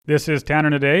This is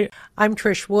Tanner Naday. I'm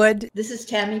Trish Wood. This is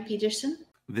Tammy Peterson.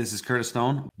 This is Curtis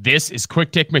Stone. This is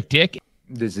Quick Dick McDick.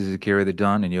 This is Akira the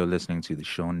Don, and you're listening to the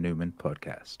Sean Newman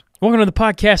Podcast. Welcome to the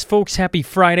podcast, folks. Happy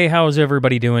Friday. How's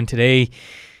everybody doing today?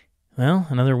 Well,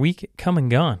 another week come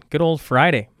and gone. Good old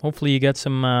Friday. Hopefully you got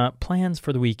some plans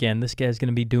for the weekend. This guy's going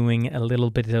to be doing a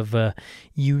little bit of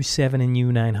U7 and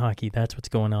U9 hockey. That's what's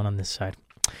going on this side.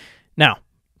 Now,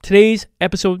 today's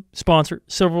episode sponsor,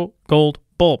 Silver Gold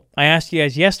Bull. I asked you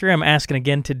guys yesterday. I'm asking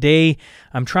again today.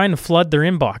 I'm trying to flood their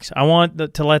inbox. I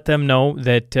want to let them know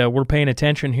that we're paying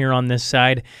attention here on this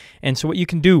side. And so what you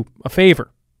can do, a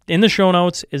favor, in the show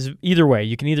notes is either way.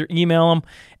 You can either email them,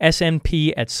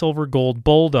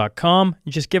 snp@silvergoldbull.com.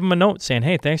 You just give them a note saying,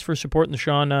 hey, thanks for supporting the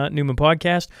Sean Newman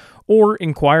Podcast, or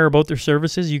inquire about their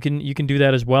services. You can do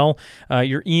that as well.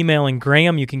 You're emailing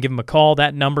Graham. You can give him a call.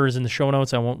 That number is in the show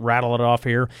notes. I won't rattle it off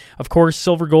here. Of course,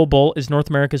 Silver Gold Bull is North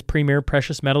America's premier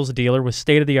precious metals dealer with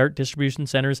state-of-the-art distribution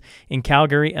centers in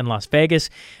Calgary and Las Vegas.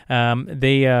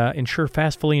 They ensure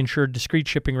fast, fully insured, discreet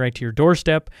shipping right to your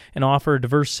doorstep and offer a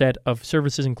diverse set of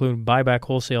services, including buyback,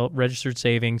 wholesale, registered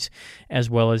savings, as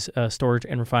well as storage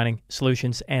and refining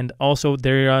solutions. And also,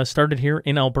 they started here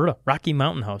in Alberta, Rocky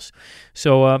Mountain House.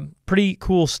 So, pretty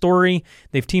cool story.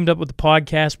 They've teamed up with the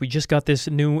podcast. We just got this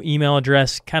new email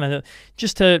address kind of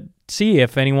just to see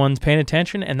if anyone's paying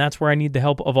attention, and that's where I need the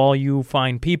help of all you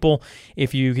fine people.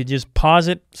 If you could just pause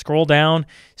it, scroll down,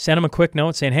 send them a quick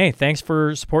note saying, hey, thanks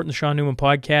for supporting the Sean Newman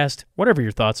Podcast, whatever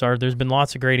your thoughts are. There's been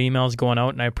lots of great emails going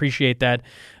out, and I appreciate that.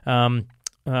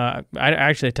 I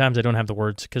actually, at times, I don't have the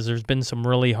words because there's been some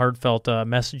really heartfelt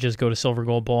messages go to Silver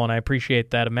Gold Bull, and I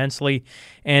appreciate that immensely.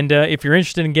 And if you're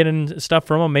interested in getting stuff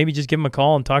from them, maybe just give them a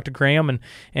call and talk to Graham,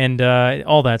 and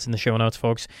all that's in the show notes,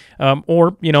 folks.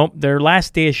 Or, their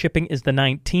last day of shipping is the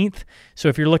 19th, so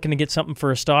if you're looking to get something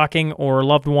for a stocking or a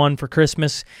loved one for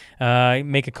Christmas,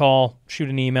 make a call, shoot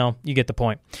an email, you get the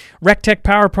point. RecTech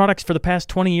Power Products. For the past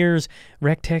 20 years,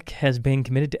 RecTech has been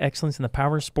committed to excellence in the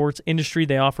power sports industry.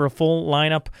 They offer a full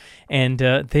lineup, and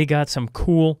they got some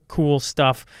cool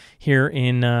stuff here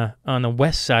in on the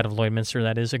west side of Lloydminster.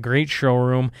 That is a great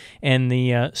showroom, and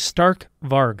the Stark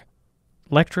Varg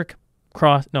electric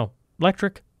cross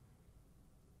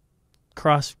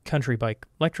country bike.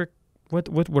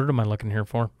 What word am I looking here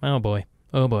for? Oh boy.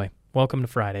 Welcome to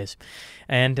Fridays,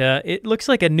 and it looks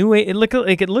like a new. It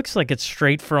looks like it's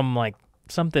straight from like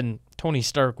something Tony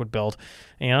Stark would build.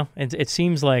 It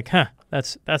seems like,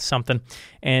 that's something.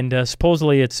 And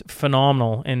supposedly it's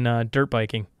phenomenal in dirt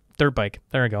biking. Dirt bike.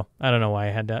 There we go. I don't know why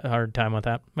I had a hard time with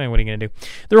that. I mean, what are you going to do?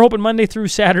 They're open Monday through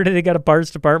Saturday. They got a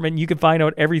parts department. You can find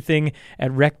out everything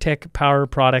at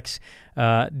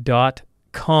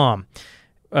rectechpowerproducts.com.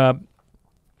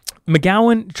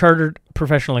 McGowan Chartered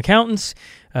Professional Accountants.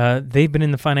 They've been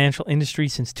in the financial industry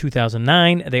since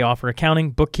 2009. They offer accounting,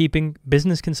 bookkeeping,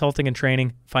 business consulting and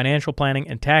training, financial planning,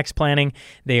 and tax planning.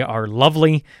 They are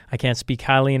lovely. I can't speak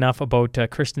highly enough about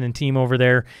Kristen and team over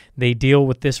there. They deal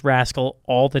with this rascal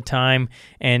all the time.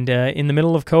 And in the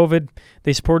middle of COVID,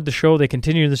 they support the show. They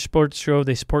continue to support the show.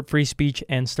 They support free speech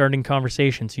and starting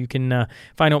conversations. You can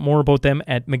find out more about them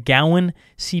at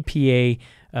mcgowancpa.ca.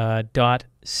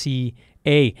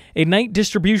 Ignite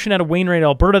Distribution out of Wainwright,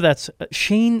 Alberta. That's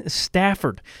Shane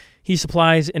Stafford. He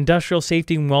supplies industrial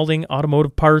safety and welding,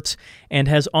 automotive parts, and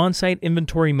has on-site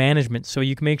inventory management. So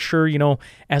you can make sure,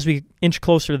 as we inch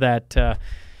closer to that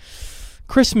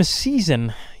Christmas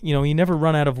season, you never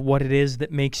run out of what it is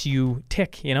that makes you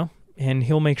tick, and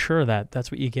he'll make sure that that's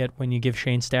what you get when you give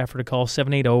Shane Stafford a call,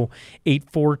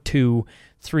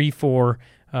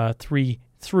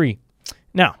 780-842-3433.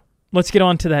 Now, let's get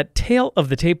on to that tale of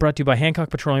the tape brought to you by Hancock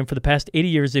Petroleum. For the past 80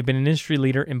 years, they've been an industry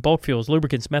leader in bulk fuels,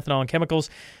 lubricants, methanol, and chemicals,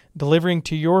 delivering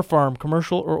to your farm,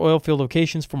 commercial, or oil field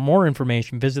locations. For more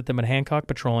information, visit them at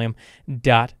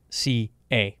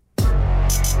hancockpetroleum.ca.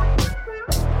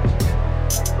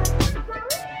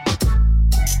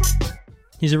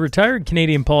 He's a retired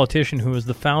Canadian politician who was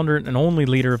the founder and only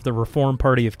leader of the Reform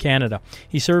Party of Canada.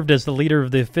 He served as the leader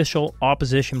of the official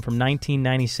opposition from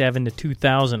 1997 to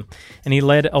 2000, and he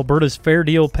led Alberta's Fair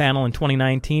Deal panel in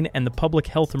 2019 and the Public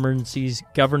Health Emergencies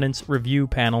Governance Review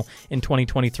panel in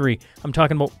 2023. I'm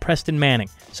talking about Preston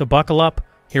Manning. So buckle up.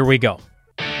 Here we go.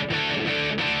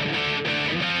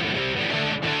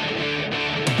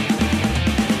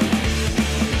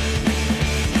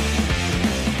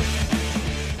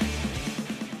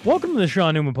 Welcome to the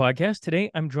Sean Newman Podcast. Today,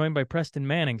 I'm joined by Preston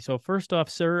Manning. So first off,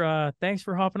 sir, thanks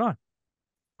for hopping on.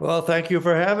 Well, thank you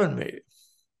for having me.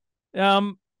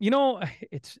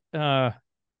 It's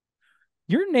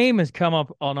your name has come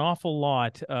up an awful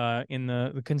lot in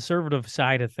the conservative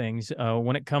side of things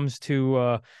when it comes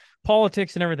to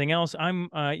politics and everything else, I'm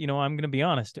going to be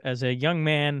honest. As a young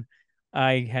man,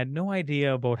 I had no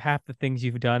idea about half the things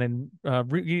you've done,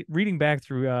 and reading back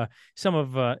through some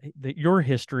of your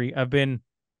history, I've been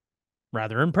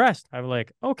rather impressed. I'm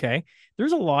like, okay,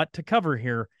 there's a lot to cover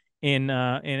here in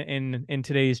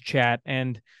today's chat,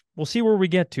 and we'll see where we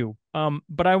get to.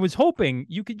 But I was hoping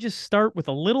you could just start with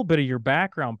a little bit of your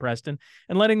background, Preston,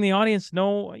 and letting the audience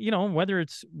know, whether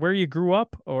it's where you grew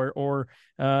up or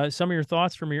some of your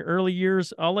thoughts from your early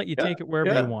years. I'll let you take it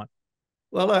wherever you want.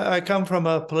 Well, I come from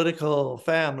a political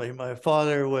family. My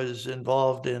father was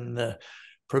involved in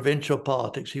provincial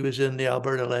politics. He was in the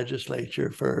Alberta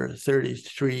legislature for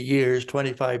 33 years,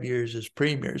 25 years as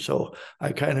premier. So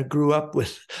I kind of grew up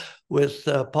with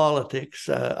politics.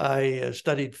 I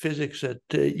studied physics at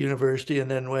university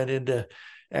and then went into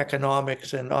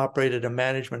economics and operated a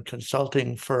management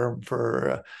consulting firm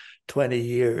for 20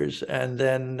 years. And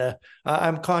then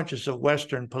I'm conscious of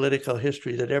Western political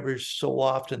history, that every so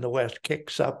often the West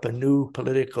kicks up a new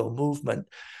political movement.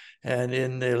 And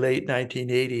in the late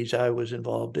 1980s, I was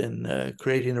involved in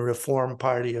creating the Reform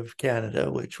Party of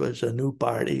Canada, which was a new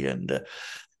party, and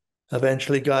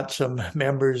eventually got some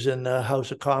members in the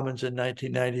House of Commons in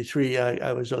 1993.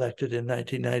 I was elected in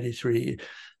 1993.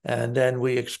 And then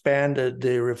we expanded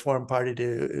the Reform Party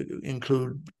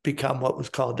to become what was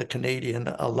called the Canadian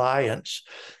Alliance,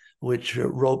 which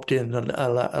roped in a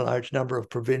large number of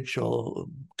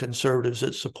provincial conservatives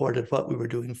that supported what we were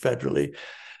doing federally.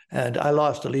 And I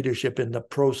lost the leadership in the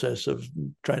process of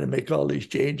trying to make all these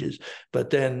changes.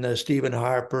 But then Stephen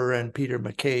Harper and Peter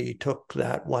MacKay took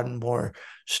that one more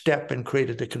step and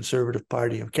created the Conservative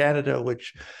Party of Canada,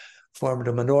 which formed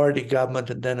a minority government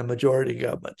and then a majority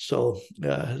government. So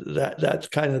that's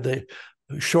kind of the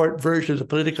short version of the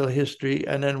political history.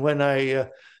 And then when I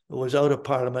was out of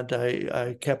Parliament,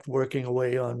 I kept working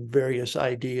away on various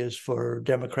ideas for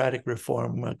democratic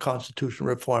reform, constitutional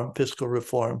reform, fiscal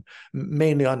reform,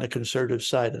 mainly on the Conservative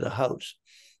side of the House.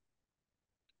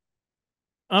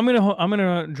 I'm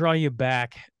gonna draw you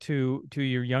back to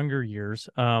your younger years,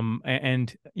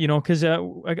 and because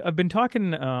I've been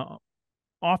talking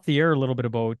off the air a little bit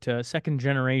about second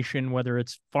generation, whether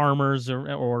it's farmers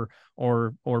or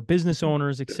business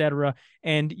owners, etc.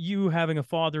 And you having a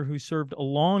father who served a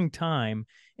long time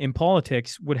in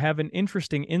politics would have an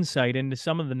interesting insight into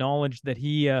some of the knowledge that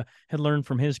he had learned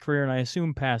from his career, and I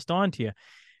assume passed on to you.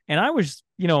 And I was,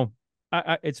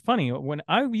 it's funny when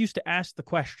I used to ask the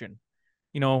question,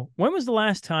 when was the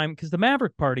last time? Because the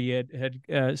Maverick Party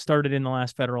had started in the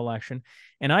last federal election,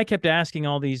 and I kept asking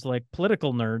all these like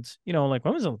political nerds, like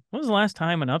when was the last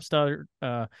time an upstart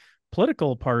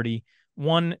political party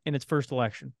won in its first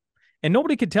election? And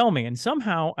nobody could tell me. And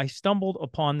somehow I stumbled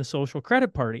upon the Social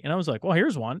Credit Party, and I was like, well,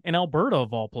 here's one in Alberta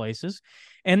of all places.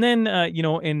 And then,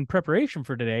 in preparation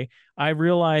for today, I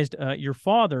realized your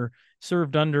father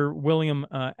served under William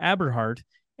Aberhart,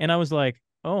 and I was like,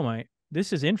 oh my.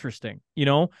 This is interesting.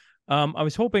 I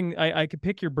was hoping I could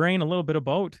pick your brain a little bit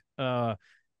about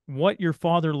what your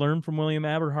father learned from William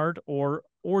Aberhart, or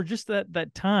just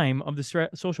that time of the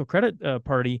Social Credit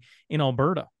Party in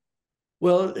Alberta.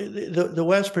 Well, the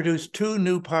West produced two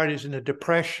new parties in the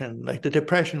Depression. Like the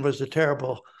Depression was a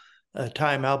terrible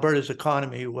time. Alberta's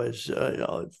economy was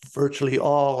virtually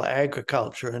all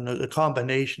agriculture, and the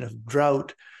combination of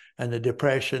drought and the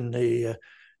Depression, the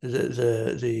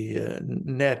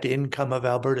net income of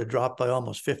Alberta dropped by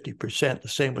almost 50%. The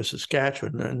same with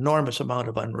Saskatchewan, an enormous amount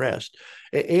of unrest.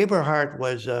 Aberhart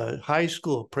was a high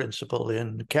school principal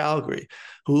in Calgary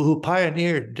who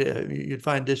pioneered, you'd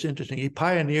find this interesting, he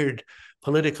pioneered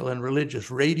political and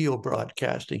religious radio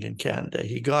broadcasting in Canada.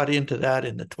 He got into that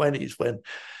in the 1920s when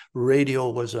radio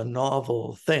was a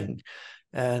novel thing.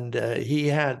 And he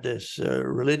had this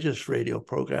religious radio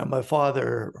program. My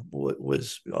father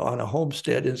was on a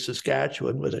homestead in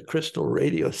Saskatchewan with a crystal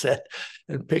radio set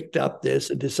and picked up this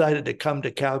and decided to come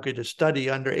to Calgary to study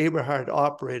under Aberhart.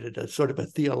 Operated a sort of a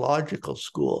theological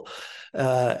school.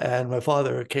 And my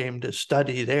father came to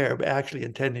study there, actually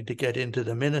intending to get into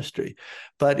the ministry.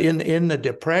 But in the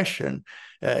Depression,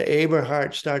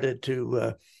 Aberhart started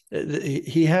to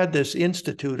he had this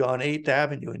institute on 8th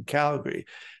Avenue in Calgary,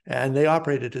 and they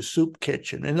operated a soup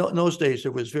kitchen. In those days,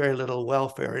 there was very little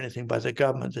welfare or anything by the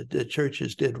government. The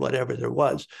churches did whatever there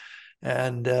was.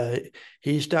 And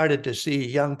he started to see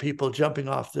young people jumping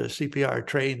off the CPR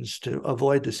trains to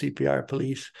avoid the CPR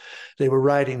police. They were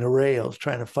riding the rails,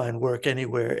 trying to find work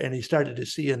anywhere. And he started to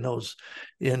see in those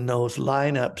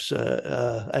lineups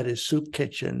at his soup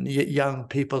kitchen, young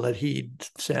people that he'd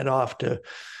sent off to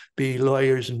be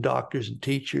lawyers and doctors and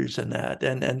teachers and that.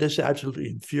 And this absolutely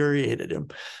infuriated him.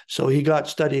 So he got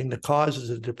studying the causes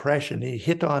of depression. He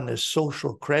hit on this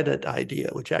social credit idea,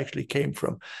 which actually came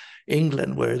from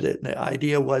England, where the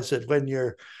idea was that when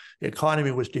your economy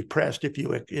was depressed, if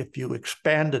you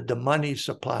expanded the money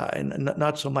supply, and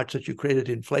not so much that you created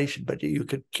inflation, but you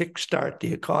could kickstart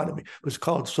the economy. It was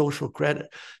called social credit.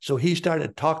 So he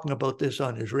started talking about this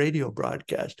on his radio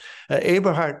broadcast.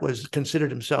 Eberhard was considered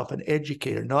himself an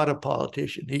educator, not a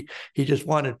politician. He just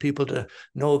wanted people to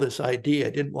know this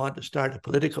idea. Didn't want to start a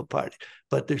political party.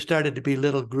 But there started to be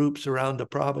little groups around the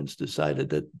province decided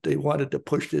that they wanted to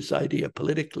push this idea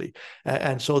politically.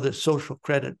 And so the Social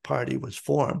Credit Party was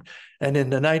formed. And in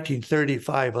the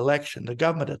 1935 election, the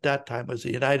government at that time was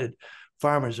the United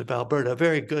Farmers of Alberta, a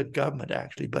very good government,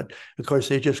 actually. But of course,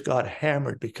 they just got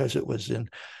hammered because it was in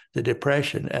the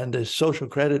Depression. And the Social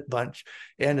Credit Bunch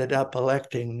ended up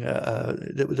electing,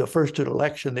 the first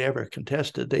election they ever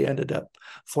contested, they ended up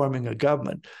forming a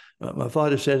government. My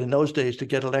father said in those days, to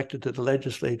get elected to the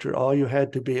legislature, all you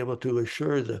had to be able to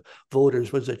assure the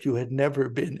voters was that you had never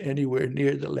been anywhere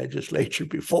near the legislature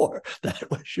before.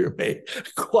 That was your main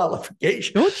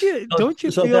qualification. Don't you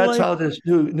so feel that's like how this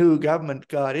new government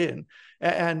got in.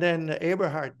 And then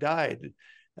Eberhard died,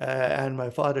 and my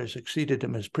father succeeded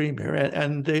him as premier.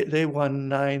 And they won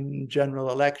 9 general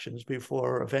elections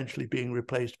before eventually being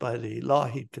replaced by the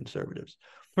Lougheed Conservatives.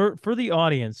 For the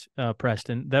audience,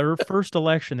 Preston, their first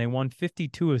election, they won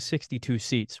 52 of 62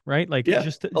 seats, right? Like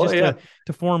just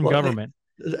to form government.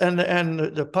 And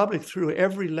the public threw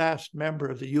every last member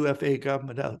of the UFA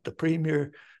government out, the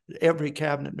premier, every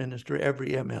cabinet minister, every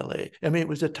MLA. I mean, it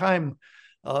was a time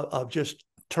of just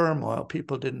turmoil.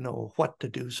 People didn't know what to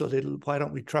do. So why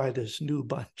don't we try this new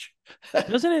bunch?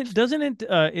 Doesn't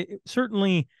it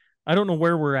certainly, I don't know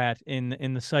where we're at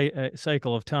in the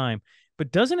cycle of time, but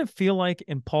doesn't it feel like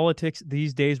in politics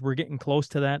these days we're getting close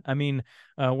to that? I mean,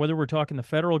 whether we're talking the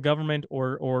federal government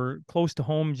or close to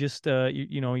home, just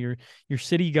your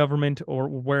city government or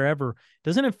wherever,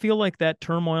 doesn't it feel like that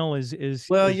turmoil is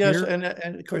well, is yes, here?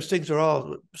 and of course things are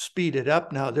all speeded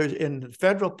up now. There's in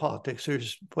federal politics,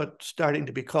 there's what's starting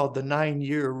to be called the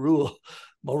 9-year rule.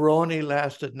 Mulroney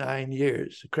lasted 9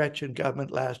 years. The Chrétien government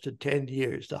lasted 10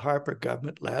 years. The Harper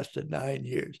government lasted 9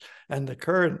 years. And the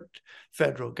current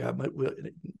federal government,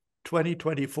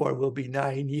 2024, will be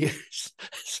 9 years.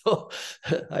 So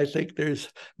I think there's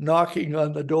knocking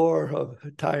on the door of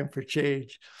time for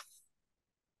change.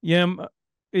 Yeah,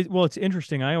 it's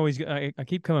interesting. I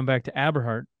keep coming back to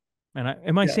Aberhart. And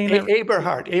am I saying that?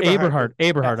 Eberhard.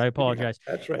 Eberhard. I apologize.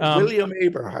 That's right. William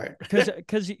Eberhard.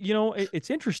 Because it's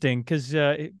interesting because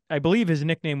I believe his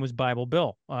nickname was Bible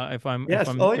Bill. If I'm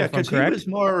because correct.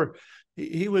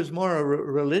 he was more a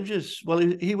religious. Well,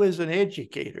 he was an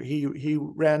educator. He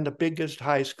ran the biggest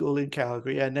high school in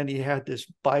Calgary, and then he had this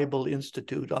Bible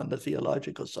Institute on the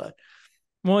theological side.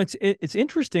 Well, it's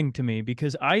interesting to me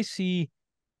because I see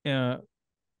a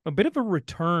bit of a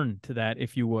return to that,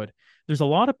 if you would. There's a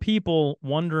lot of people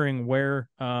wondering where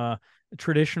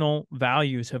traditional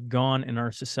values have gone in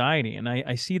our society, and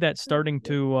I see that starting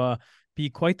to be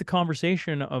quite the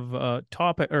conversation of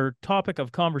topic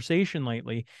of conversation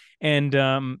lately. And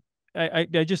I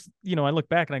just I look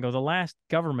back and I go, the last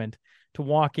government to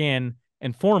walk in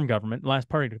and form government, last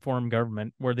party to form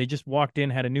government, where they just walked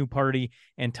in, had a new party,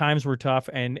 and times were tough,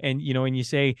 and you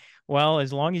say, well,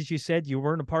 as long as you said you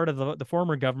weren't a part of the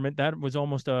former government, that was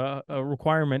almost a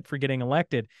requirement for getting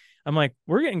elected. I'm like,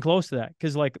 we're getting close to that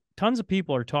because like tons of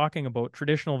people are talking about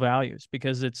traditional values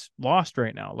because it's lost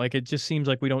right now. Like it just seems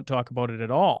like we don't talk about it at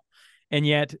all, and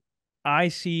yet I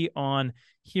see on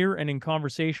here and in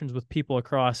conversations with people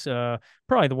across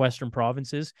probably the Western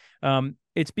provinces,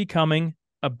 it's becoming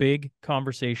a big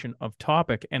conversation of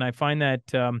topic. And I find that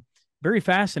very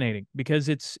fascinating because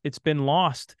it's been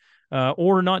lost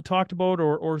or not talked about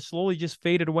or slowly just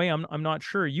faded away. I'm not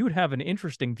sure. You'd have an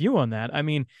interesting view on that. I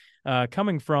mean,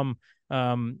 coming from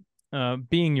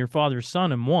being your father's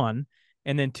son, and one,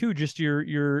 and then two, just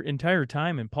your entire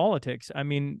time in politics. I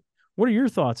mean, what are your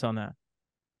thoughts on that?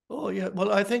 Oh, yeah.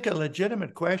 Well, I think a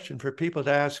legitimate question for people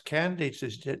to ask candidates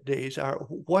these days are,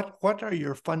 what are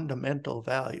your fundamental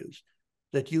values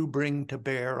that you bring to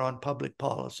bear on public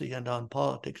policy and on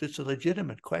politics? It's a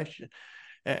legitimate question.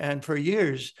 And for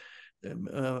years,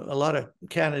 a lot of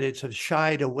candidates have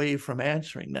shied away from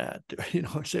answering that,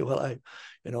 say, well,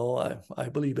 I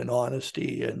believe in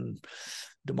honesty and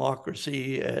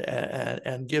democracy,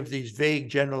 and give these vague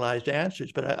generalized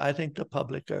answers. But I think the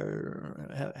public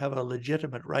have a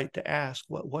legitimate right to ask,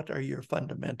 what are your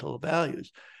fundamental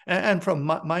values? And from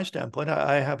my standpoint,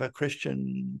 I have a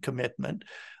Christian commitment,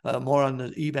 more on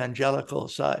the evangelical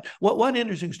side. One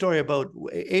interesting story about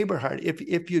Eberhard,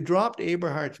 if you dropped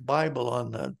Eberhard's Bible on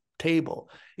the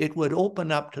table, it would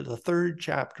open up to the 3rd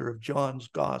chapter of John's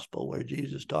Gospel, where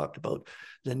Jesus talked about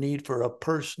the need for a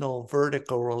personal,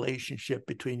 vertical relationship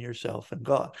between yourself and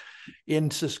God. In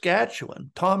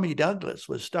Saskatchewan, Tommy Douglas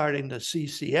was starting the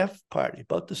CCF party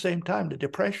about the same time. The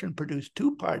Depression produced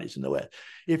 2 parties in the West.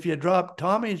 If you dropped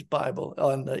Tommy's Bible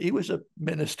he was a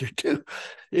minister too.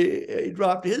 He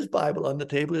dropped his Bible on the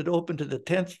table. It opened to the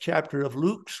 10th chapter of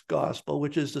Luke's Gospel,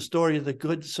 which is the story of the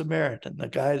Good Samaritan, the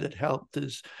guy that helped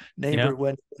his neighbor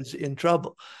when he was in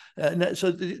trouble. And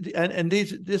so,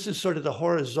 this is sort of the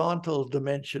horizontal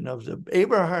dimension of the.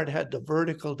 Eberhard had the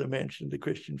vertical dimension of the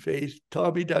Christian faith.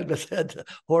 Tommy Douglas had the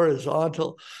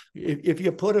horizontal. If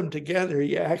you put them together,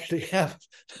 you actually have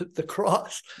the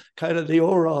cross, kind of the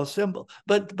overall symbol.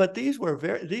 But these were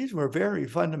very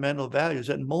fundamental values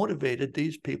that motivated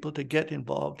these people to get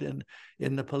involved in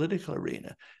the political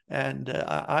arena. And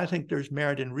I think there's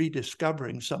merit in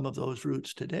rediscovering some of those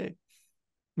roots today.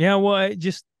 Yeah, well,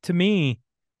 just to me,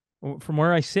 from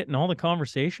where I sit in all the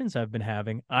conversations I've been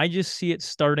having, I just see it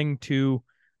starting to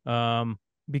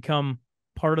become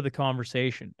part of the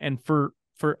conversation. And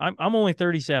I'm only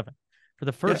 37. For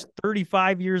the first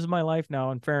 35 years of my life now,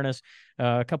 in fairness,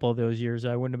 a couple of those years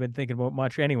I wouldn't have been thinking about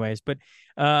much anyways, but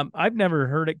I've never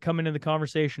heard it come into the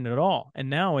conversation at all.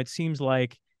 And now it seems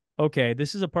like, okay,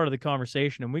 this is a part of the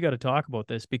conversation and we got to talk about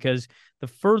this, because the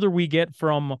further we get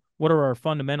from what are our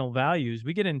fundamental values,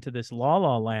 we get into this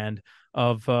la land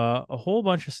of a whole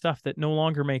bunch of stuff that no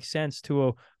longer makes sense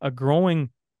to a growing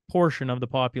portion of the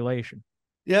population.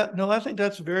 Yeah, no, I think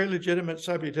that's a very legitimate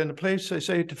subject. And the place I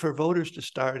say for voters to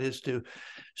start is to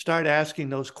start asking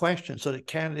those questions, so that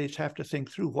candidates have to think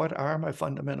through, what are my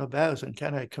fundamental values and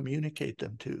can I communicate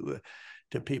them to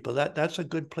people? That's a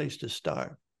good place to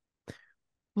start.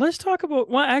 Let's talk about,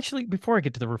 well, actually, before I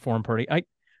get to the Reform Party,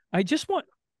 I just want,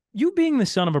 you being the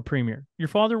son of a premier, your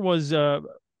father was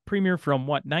premier from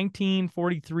what,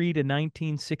 1943 to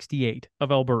 1968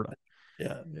 of Alberta.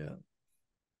 Yeah.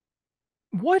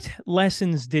 What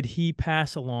lessons did he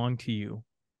pass along to you?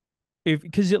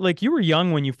 Because like you were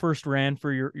young when you first ran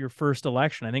for your first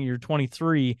election. I think you were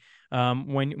 23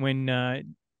 when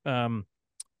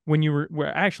you were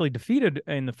actually defeated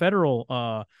in the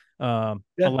federal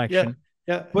election.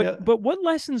 But what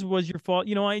lessons was your fault?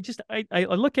 I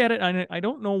look at it and I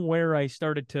don't know where I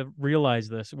started to realize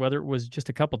this, whether it was just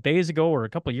a couple of days ago or a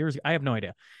couple of years ago. I have no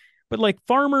idea. But like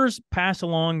farmers pass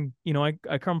along,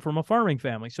 I come from a farming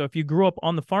family. So if you grew up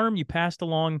on the farm, you passed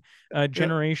along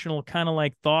generational kind of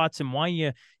like thoughts and why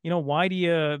do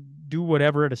you do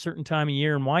whatever at a certain time of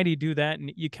year and why do you do that?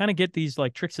 And you kind of get these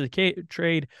like tricks of the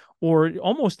trade, or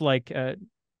almost like,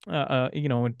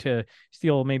 to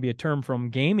steal maybe a term from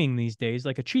gaming these days,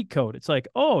 like a cheat code. It's like,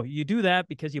 oh, you do that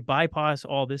because you bypass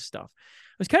all this stuff.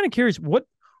 I was kind of curious,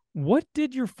 what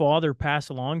did your father pass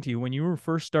along to you when you were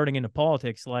first starting into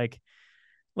politics? Like,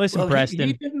 listen, Preston.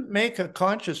 He didn't make a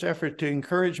conscious effort to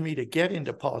encourage me to get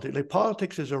into politics. Like,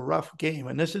 politics is a rough game,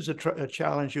 and this is a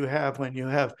challenge you have when you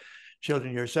have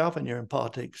children yourself and you're in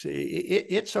politics.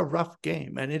 It's a rough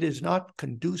game, and it is not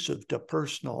conducive to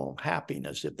personal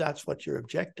happiness if that's what your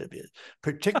objective is.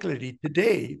 Particularly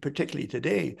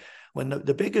today, when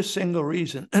the biggest single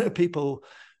reason people.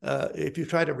 If you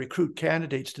try to recruit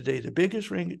candidates today, the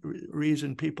biggest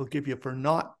reason people give you for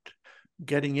not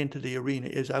getting into the arena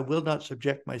is, I will not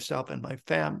subject myself and my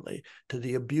family to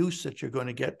the abuse that you're going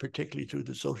to get, particularly through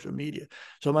the social media.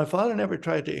 So my father never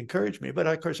tried to encourage me, but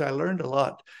of course I learned a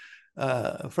lot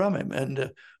from him.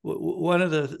 And one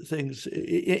of the things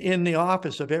in the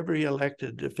office of every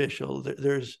elected official,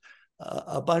 there's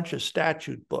a bunch of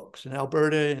statute books in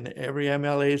Alberta. In every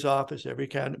MLA's office, every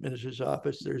cabinet minister's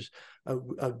office, there's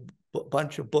a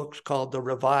bunch of books called the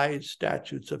Revised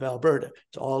Statutes of Alberta.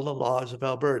 It's all the laws of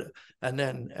Alberta. And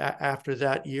then after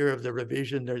that year of the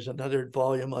revision, there's another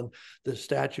volume on the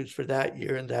statutes for that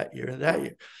year and that year and that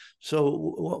year. So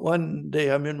one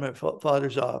day I'm in my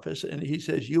father's office and he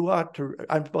says,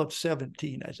 I'm about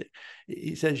 17, I think.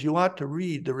 He says, you ought to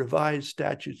read the Revised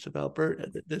Statutes of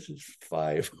Alberta. This is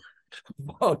 5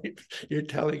 volumes. You're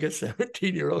telling a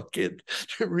 17-year-old kid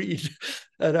to read.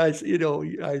 And I said,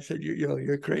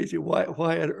 you're crazy. Why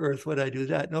on earth would I do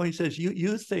that? No, he says,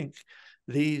 you think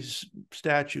these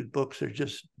statute books are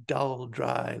just dull,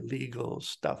 dry legal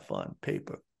stuff on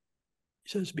paper. He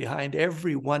says behind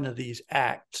every one of these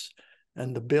acts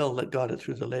and the bill that got it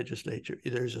through the legislature,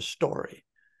 there's a story.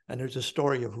 And there's a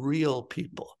story of real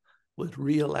people with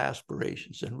real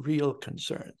aspirations and real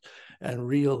concerns and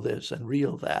real this and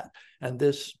real that. And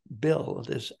this bill,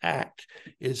 this act,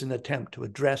 is an attempt to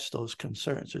address those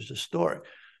concerns. There's a story.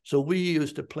 So we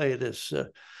used to play this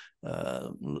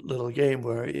little game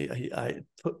where I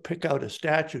pick out a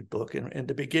statute book, and in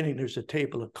the beginning there's a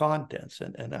table of contents,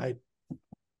 and I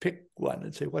pick one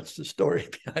and say, what's the story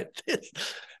behind this?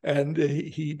 And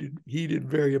he'd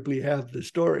invariably have the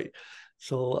story.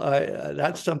 So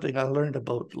that's something I learned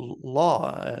about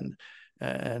law, and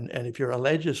if you're a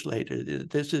legislator,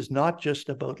 this is not just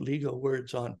about legal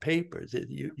words on paper.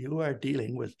 You are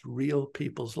dealing with real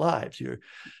people's lives.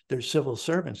 They're civil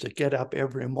servants that get up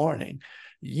every morning,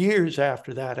 years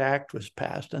after that act was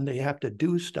passed, and they have to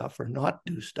do stuff or not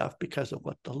do stuff because of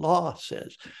what the law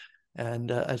says.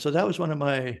 And so that was one of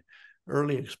my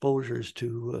early exposures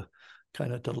to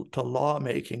to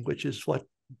lawmaking, which is what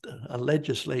a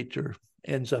legislature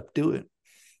ends up doing.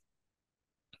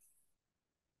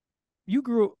 You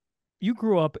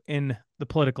grew up in the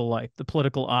political life, the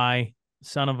political eye,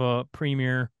 son of a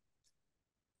premier.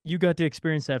 You got to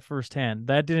experience that firsthand.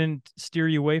 That didn't steer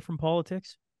you away from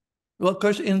politics? Well, of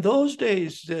course, in those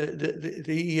days,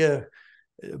 the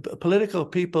political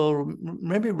people,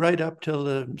 maybe right up till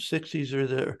the 60s or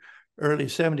the early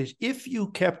 70s, if you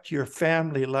kept your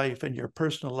family life and your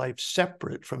personal life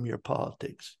separate from your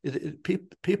politics,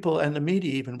 people and the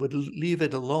media even would leave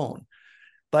it alone.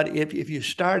 But if you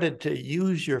started to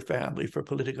use your family for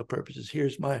political purposes,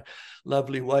 here's my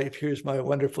lovely wife, here's my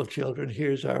wonderful children,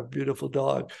 here's our beautiful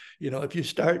dog. If you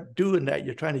start doing that,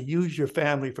 you're trying to use your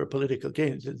family for political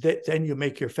gains. Then you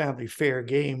make your family fair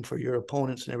game for your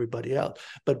opponents and everybody else.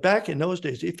 But back in those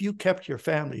days, if you kept your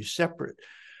family separate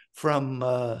from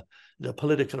the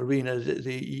political arena,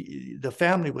 the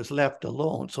family was left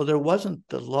alone. So there wasn't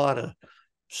a lot of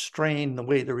strain the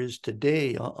way there is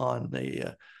today on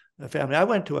the family. I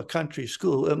went to a country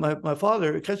school. My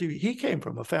father, because he came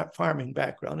from a farming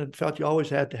background and felt you always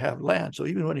had to have land. So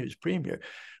even when he was premier,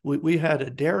 we had a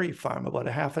dairy farm about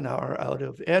a half an hour out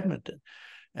of Edmonton.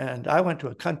 And I went to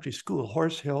a country school,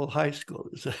 Horse Hill High School.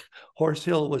 Horse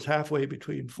Hill was halfway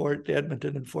between Fort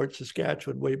Edmonton and Fort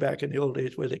Saskatchewan, way back in the old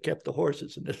days where they kept the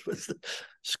horses, and this was the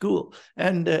school.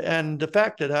 And the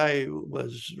fact that I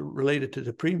was related to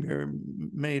the premier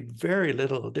made very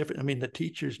little difference. I mean, the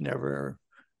teachers never,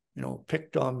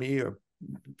 picked on me or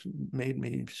made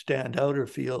me stand out or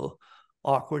feel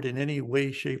awkward in any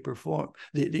way, shape, or form.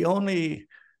 The only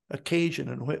occasion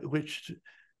in which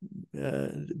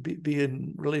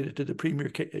being related to the premier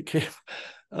came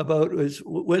about was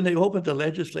when they opened the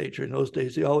legislature in those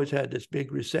days. They always had this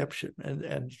big reception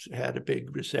and had a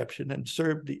big reception and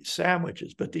served these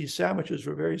sandwiches. But these sandwiches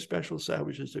were very special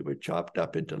sandwiches. They were chopped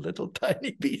up into little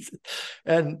tiny pieces.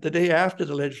 And the day after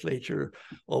the legislature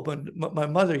opened, my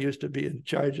mother used to be in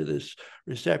charge of this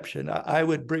reception. I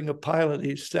would bring a pile of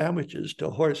these sandwiches to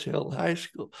Horse Hill High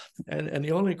School. And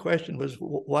the only question was,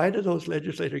 why do those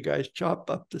legislator guys chop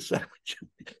up the sandwich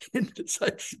into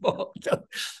such small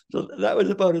chunks? So that was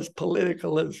about as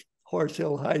political as Horse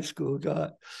Hill High School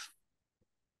got.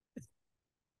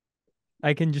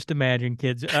 I can just imagine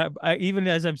kids. I even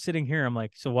as I'm sitting here, I'm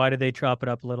like, so why do they chop it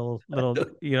up little? They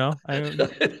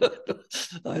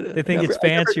think it's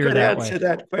fancier that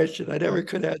way. I never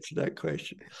could answer that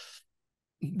question.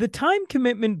 The time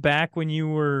commitment back when you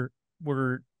were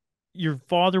your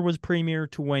father was premier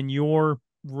to when you're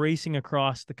racing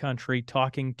across the country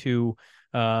talking to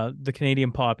the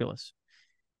Canadian populace.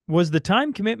 Was the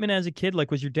time commitment as a kid,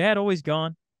 like, was your dad always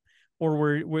gone?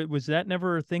 Or was that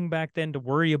never a thing back then to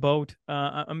worry about?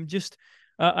 I'm just,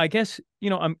 I guess,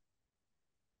 I'm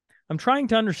trying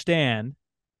to understand,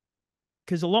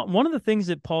 because one of the things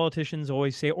that politicians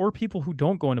always say, or people who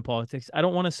don't go into politics, I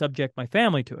don't want to subject my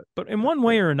family to it. But in one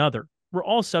way or another, we're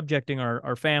all subjecting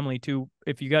our family to,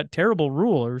 if you got terrible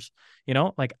rulers,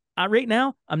 like right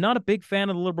now, I'm not a big fan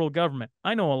of the Liberal government.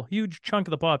 I know a huge chunk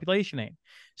of the population ain't.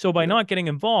 So by not getting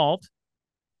involved,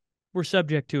 we're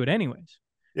subject to it anyways.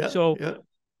 Yeah. So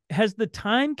has the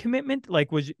time commitment,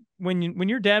 like, was when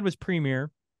your dad was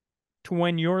premier to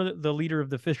when you're the leader of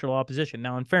the official opposition?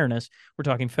 Now, in fairness, we're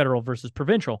talking federal versus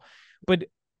provincial, but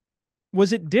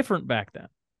was it different back then?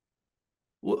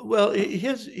 Well,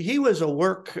 he was a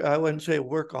I wouldn't say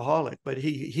workaholic, but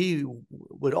he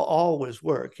would always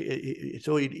work.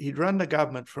 So he'd run the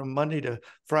government from Monday to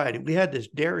Friday. We had this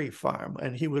dairy farm,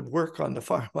 and he would work on the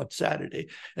farm on Saturday.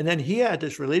 And then he had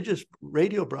this religious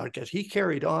radio broadcast. He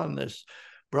carried on this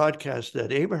broadcast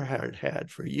that Abraham had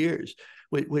for years,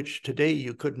 which today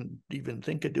you couldn't even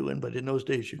think of doing, but in those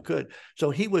days you could.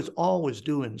 So he was always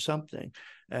doing something,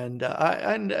 and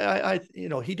I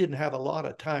he didn't have a lot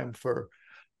of time for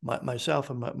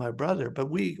myself and my brother, but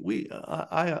we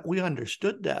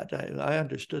understood that. I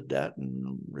understood that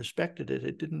and respected it.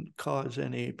 It didn't cause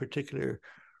any particular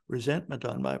resentment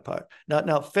on my part.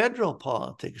 Now federal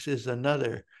politics is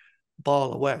another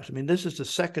ball of wax. I mean, this is the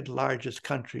second largest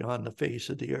country on the face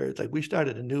of the earth. Like, we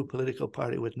started a new political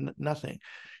party with nothing.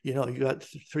 You got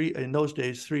in those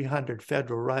days, 300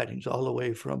 federal ridings, all the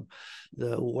way from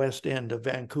the west end of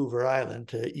Vancouver Island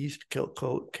to East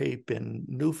Cape in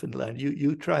Newfoundland.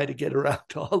 You try to get around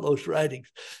to all those ridings.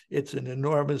 It's an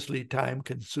enormously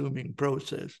time-consuming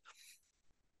process.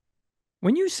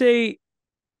 When you say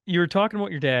you're talking about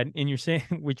your dad and you're saying,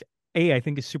 which I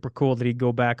think is super cool, that he'd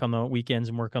go back on the weekends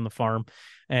and work on the farm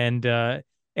and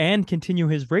continue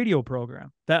his radio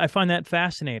program. That I find that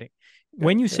fascinating.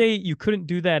 When you say you couldn't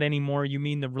do that anymore, you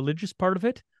mean the religious part of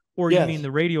it, or you mean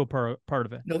the radio part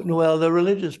of it? No, well, the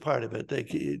religious part of it. Like,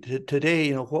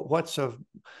 today, what's a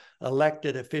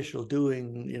elected official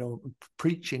doing,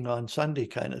 preaching on Sunday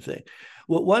kind of thing.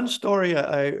 Well, one story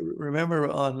I remember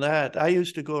on that, I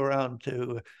used to go around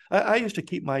I used to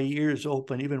keep my ears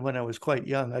open even when I was quite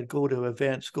young. I'd go to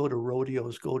events, go to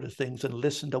rodeos, go to things and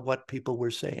listen to what people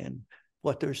were saying,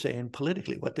 what they're saying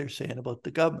politically, what they're saying about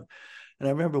the government. And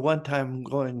I remember one time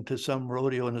going to some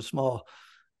rodeo in a small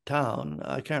town.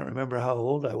 I can't remember how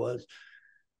old I was.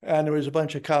 And there was a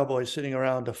bunch of cowboys sitting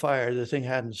around a fire. The thing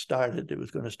hadn't started. It was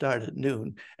going to start at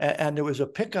noon. And there was a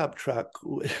pickup truck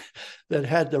that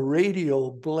had the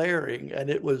radio blaring, and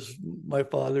it was my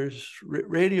father's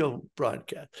radio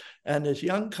broadcast. And this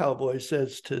young cowboy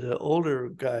says to the older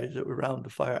guys that were around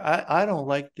the fire, I don't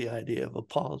like the idea of a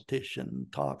politician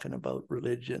talking about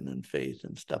religion and faith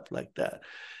and stuff like that.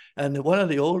 And one of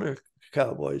the older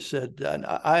cowboys said, and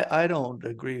I don't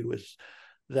agree with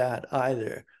that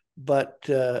either. But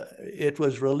it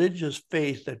was religious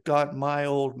faith that got my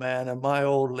old man and my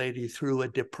old lady through a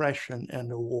depression and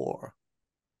a war.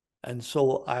 And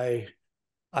so I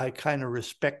kind of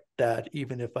respect that,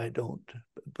 even if I don't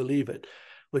believe it,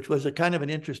 which was a kind of an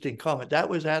interesting comment. That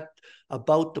was at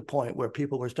about the point where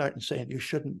people were starting saying you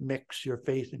shouldn't mix your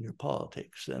faith and your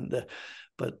politics. And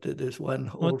but there's one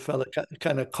old fella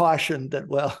kind of cautioned that,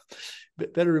 well,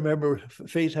 better remember,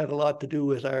 faith had a lot to do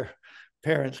with our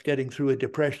parents getting through a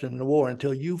depression and a war.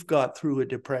 Until you've got through a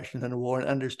depression and a war and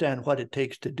understand what it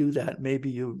takes to do that, maybe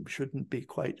you shouldn't be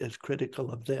quite as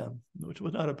critical of them, which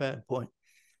was not a bad point.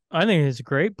 I think it's a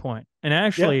great point. And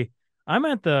actually, I'm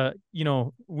at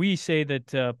we say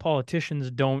that politicians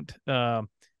don't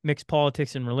mix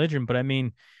politics and religion, but I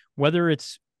mean, whether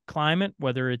it's climate,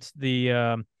 whether it's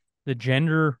the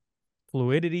gender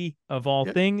fluidity of all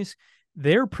things,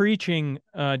 they're preaching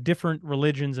different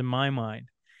religions in my mind.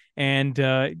 And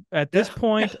at this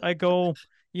point, I go,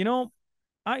 you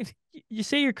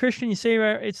say you're Christian, you say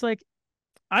it's like,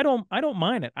 I don't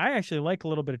mind it. I actually like a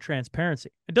little bit of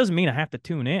transparency. It doesn't mean I have to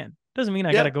tune in. It doesn't mean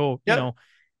I got to go,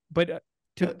 but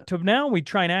to now we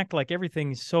try and act like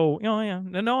everything's so, no,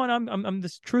 and I'm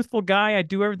this truthful guy. I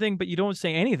do everything, but you don't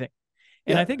say anything.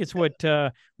 And I think it's what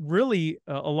really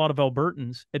a lot of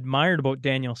Albertans admired about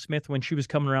Danielle Smith when she was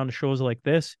coming around to shows like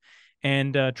this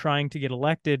and trying to get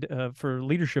elected for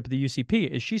leadership of the UCP,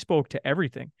 is she spoke to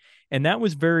everything. And that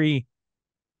was very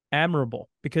admirable,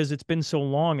 because it's been so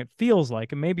long, it feels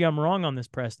like, and maybe I'm wrong on this,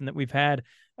 Preston, that we've had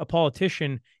a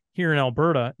politician here in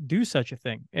Alberta do such a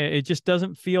thing. It just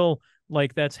doesn't feel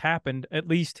like that's happened, at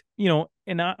least,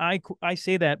 and I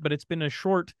say that, but it's been a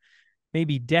short,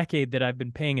 maybe decade that I've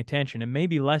been paying attention, and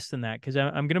maybe less than that, because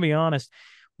I'm going to be honest,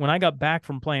 when I got back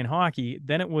from playing hockey,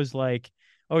 then it was like,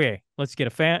 okay, let's get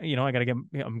I'm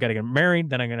gotta get married,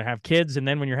 then I'm gonna have kids, and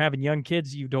then when you're having young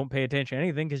kids, you don't pay attention to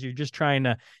anything because you're just trying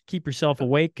to keep yourself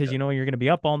awake because you're gonna be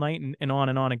up all night, and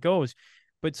on it goes.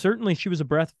 But certainly, she was a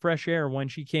breath of fresh air when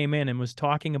she came in and was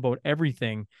talking about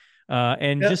everything,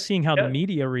 and just seeing how the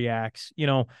media reacts.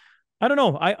 I don't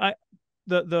know. I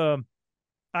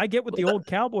get what the old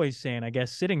cowboys saying, I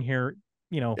guess, sitting here,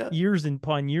 years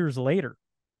upon years later.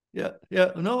 Yeah,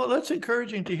 yeah. No, well, that's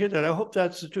encouraging to hear that. I hope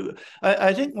that's true.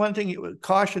 I think one thing you would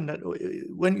caution that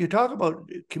when you talk about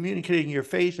communicating your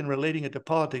faith and relating it to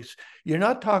politics, you're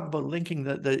not talking about linking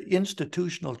the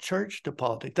institutional church to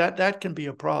politics. That can be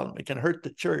a problem. It can hurt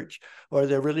the church or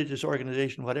the religious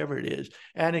organization, whatever it is,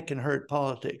 and it can hurt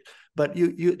politics. But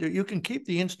you can keep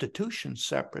the institutions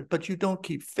separate, but you don't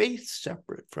keep faith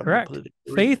separate from the Correct. political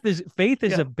arena. Faith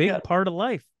is Yeah, a big yeah. part of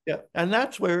life. Yeah, and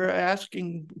that's where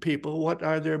asking people what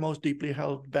are their most deeply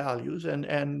held values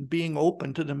and being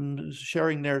open to them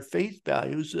sharing their faith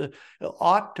values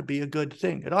ought to be a good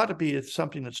thing. It ought to be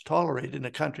something that's tolerated in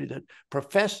a country that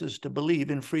professes to believe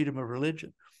in freedom of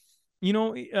religion. You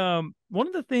know, one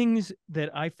of the things that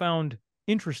I found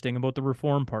interesting about the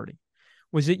Reform Party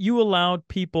was that you allowed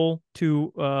people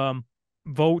to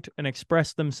vote and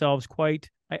express themselves quite.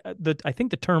 I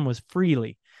think the term was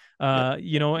freely.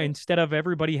 You know, instead of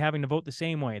everybody having to vote the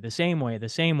same way. Do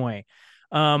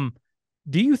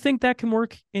you think that can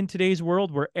work in today's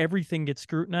world where everything gets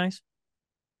scrutinized?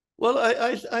 Well,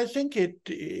 I think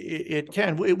it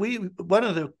can. We one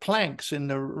of the planks in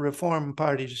the Reform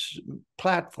Party's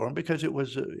platform, because it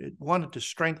wanted to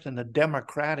strengthen the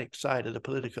democratic side of the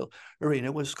political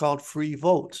arena, was called free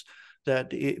votes.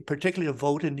 That particularly a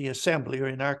vote in the Assembly, or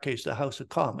in our case, the House of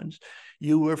Commons,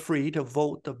 you were free to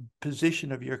vote the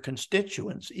position of your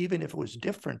constituents, even if it was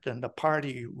different than the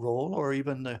party role or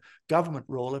even the government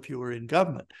role if you were in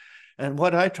government. And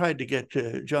what I tried to get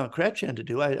John Chrétien to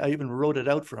do, I even wrote it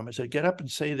out for him. I said, get up and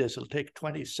say this. It'll take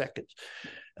 20 seconds.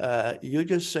 You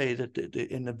just say that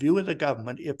in the view of the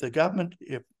government, if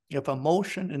a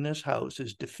motion in this House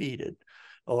is defeated,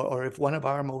 or if one of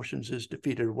our motions is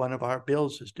defeated, or one of our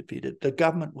bills is defeated, the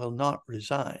government will not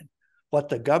resign. What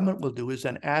the government will do is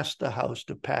then ask the House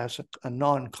to pass a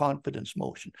non-confidence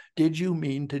motion. Did you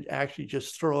mean to actually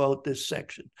just throw out this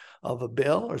section of a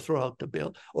bill or throw out the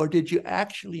bill? Or did you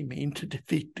actually mean to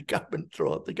defeat the government,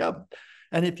 throw out the government?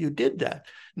 And if you did that,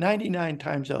 99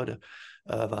 times out of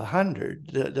 100,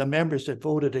 the members that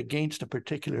voted against a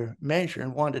particular measure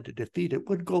and wanted to defeat it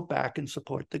would go back and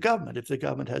support the government if the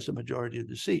government has a majority of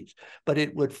the seats. But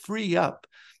it would free up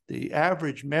the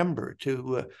average member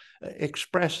to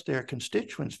express their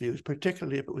constituents' views,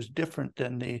 particularly if it was different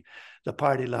than the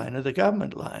party line or the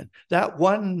government line. That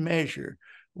one measure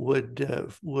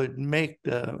would make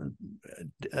the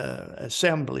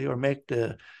Assembly, or make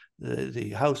the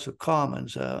House of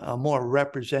Commons a more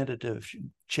representative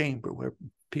chamber where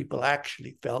people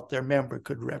actually felt their member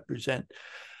could represent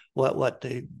what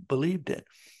they believed in.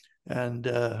 And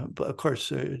of course,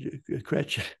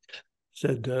 Chrétien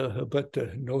said,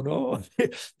 no,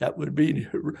 that would be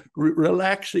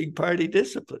relaxing party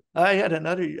discipline.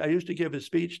 I used to give a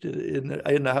speech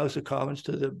in the House of Commons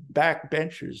to the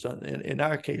backbenchers, in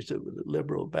our case, the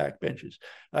Liberal backbenchers.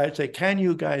 I'd say, can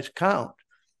you guys count?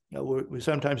 We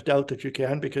sometimes doubt that you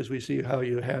can because we see how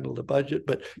you handle the budget,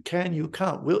 but can you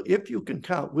count? If you can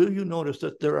count, will you notice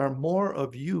that there are more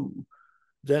of you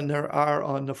than there are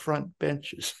on the front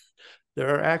benches?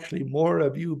 There are actually more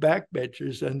of you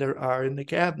backbenchers than there are in the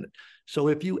cabinet. So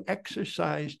if you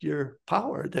exercised your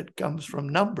power that comes from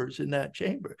numbers in that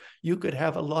chamber, you could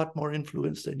have a lot more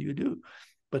influence than you do.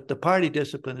 But the party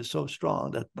discipline is so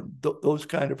strong that those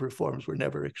kind of reforms were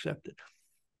never accepted.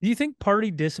 Do you think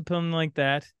party discipline like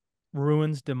that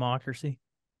ruins democracy?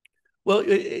 Well,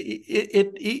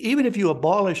 even if you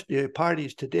abolish the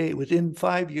parties today, within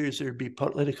 5 years, there'd be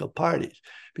political parties.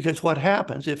 Because what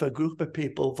happens if a group of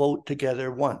people vote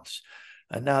together once,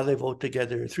 and now they vote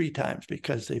together 3 times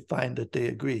because they find that they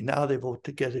agree. Now they vote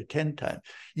together 10 times.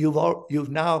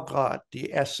 You've now got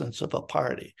the essence of a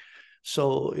party.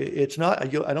 So it's not,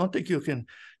 I don't think you can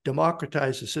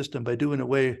democratize the system by doing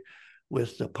away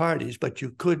with the parties, but you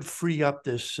could free up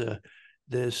this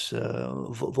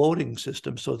voting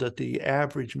system so that the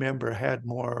average member had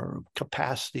more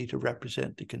capacity to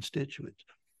represent the constituents.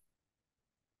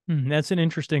 That's an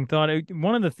interesting thought.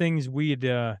 One of the things we'd,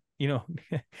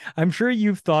 I'm sure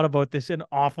you've thought about this an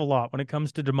awful lot when it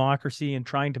comes to democracy and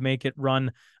trying to make it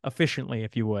run efficiently,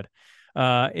 if you would.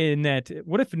 In that,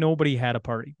 what if nobody had a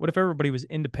party? What if everybody was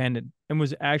independent and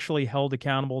was actually held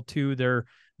accountable to their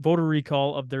voter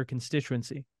recall of their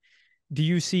constituency? Do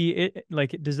you see it,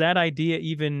 like, does that idea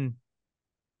even?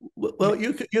 Well,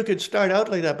 you could start out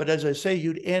like that, but as I say,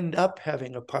 you'd end up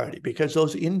having a party because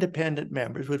those independent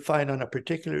members would find on a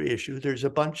particular issue, there's a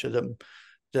bunch of them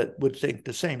that would think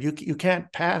the same. You can't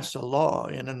pass a law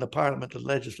in the parliament or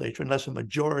legislature unless a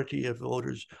majority of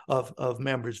voters of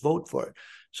members vote for it.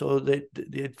 So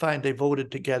they'd find they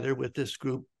voted together with this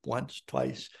group once,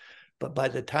 twice, but by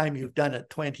the time you've done it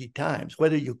 20 times,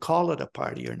 whether you call it a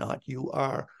party or not, you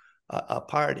are a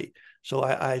party. So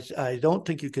I don't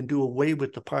think you can do away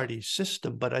with the party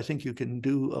system, but I think you can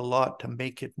do a lot to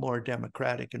make it more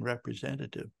democratic and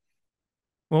representative.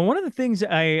 Well, one of the things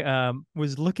I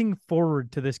was looking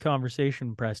forward to this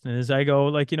conversation, Preston, is I go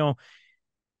like,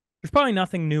 there's probably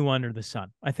nothing new under the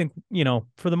sun. I think,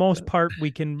 for the most part,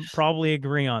 we can probably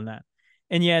agree on that.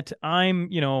 And yet I'm,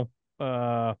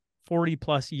 40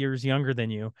 plus years younger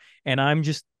than you, and I'm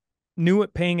just new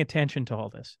at paying attention to all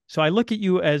this. So I look at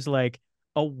you as like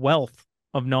a wealth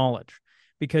of knowledge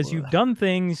because you've done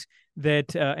things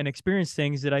that and experienced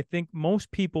things that I think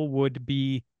most people would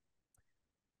be.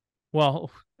 Well,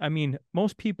 I mean,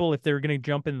 most people, if they're going to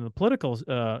jump into the political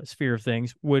sphere of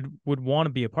things, would want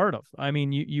to be a part of. I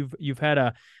mean, you've had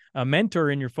a mentor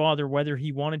in your father, whether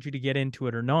he wanted you to get into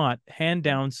it or not, hand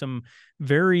down some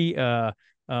very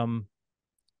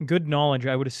good knowledge,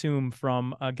 I would assume,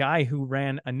 from a guy who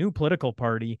ran a new political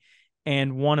party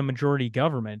and won a majority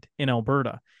government in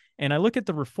Alberta. And I look at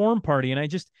the Reform Party, and I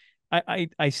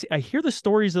hear the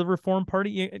stories of the Reform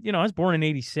Party. I was born in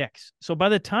 '86. So by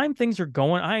the time things are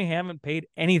going, I haven't paid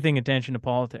anything attention to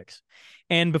politics.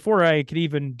 And before I could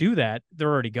even do that, they're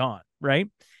already gone, right?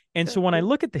 And so when I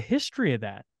look at the history of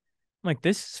that, I'm like,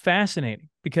 this is fascinating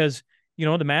because,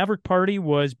 the Maverick Party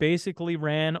was basically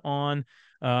ran on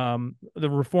the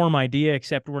reform idea,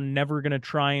 except we're never going to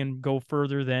try and go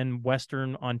further than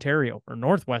Western Ontario or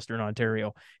Northwestern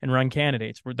Ontario and run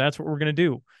candidates. That's what we're going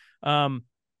to do.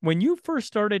 When you first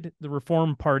started the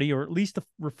Reform Party, or at least the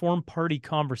Reform Party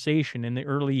conversation in the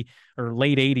early or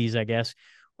late 80s, I guess,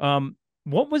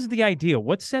 what was the idea?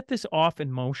 What set this off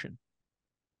in motion?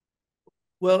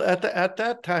 Well, at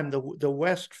that time, the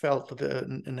West felt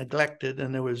neglected,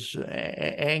 and there was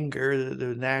anger.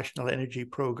 The National Energy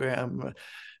Program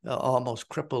almost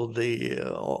crippled the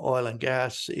oil and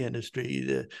gas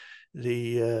industry.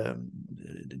 During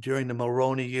the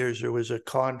Mulroney years, there was a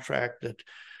contract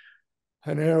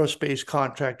an aerospace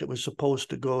contract that was supposed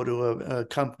to go to a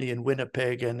company in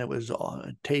Winnipeg, and it was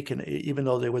taken, even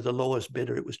though they were the lowest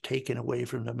bidder, it was taken away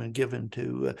from them and given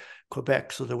to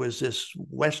Quebec. So there was this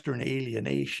Western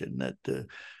alienation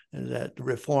that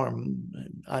Reform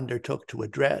undertook to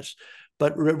address.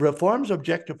 But Reform's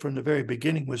objective from the very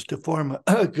beginning was to form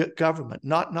a government,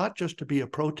 not just to be a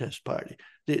protest party.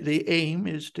 The aim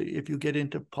is to, if you get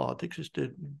into politics, is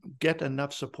to get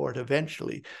enough support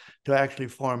eventually to actually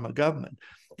form a government.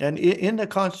 And in the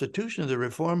Constitution of the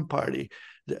Reform Party,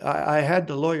 I had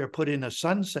the lawyer put in a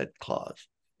sunset clause.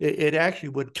 It actually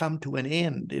would come to an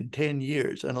end in 10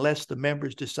 years unless the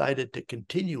members decided to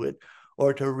continue it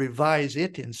or to revise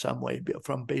it in some way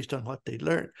based on what they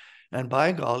learned. And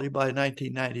by golly, by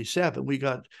 1997, we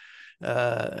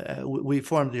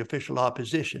formed the official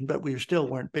opposition, but we still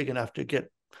weren't big enough to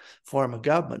form a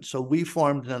government. So we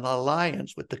formed an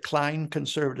alliance with the Klein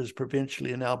Conservatives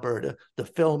provincially in Alberta, the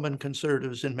Filmon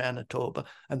Conservatives in Manitoba,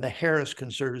 and the Harris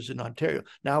Conservatives in Ontario.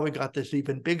 Now we got this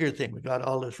even bigger thing. We got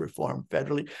all this reform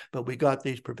federally, but we got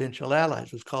these provincial allies.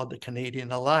 It was called the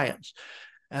Canadian Alliance.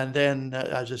 And then,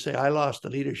 as I say, I lost the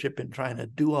leadership in trying to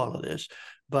do all of this,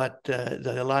 but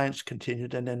the alliance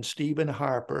continued. And then Stephen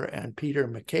Harper and Peter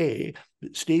MacKay,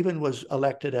 Stephen was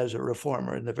elected as a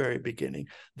reformer in the very beginning.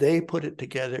 They put it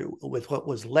together with what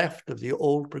was left of the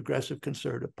old Progressive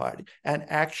Conservative Party and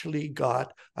actually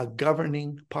got a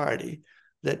governing party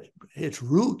that its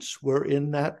roots were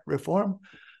in that Reform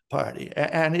Party.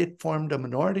 And it formed a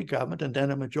minority government and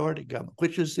then a majority government,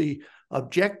 which is the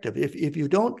objective. If you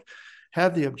don't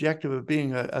have the objective of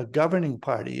being a governing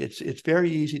party, it's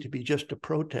very easy to be just a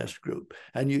protest group,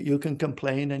 and you can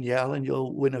complain and yell and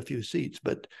you'll win a few seats.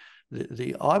 But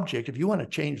the object, if you want to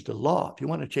change the law, if you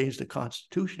want to change the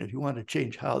Constitution, if you want to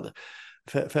change how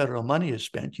the federal money is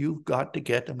spent, you've got to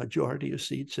get a majority of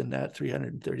seats in that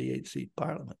 338 seat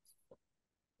parliament.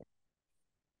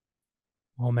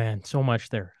 Oh man, so much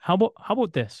there. How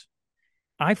about this?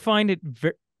 I find it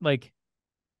like,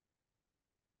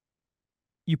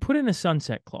 you put in a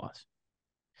sunset clause.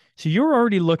 So you're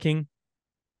already looking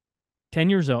 10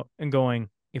 years out and going,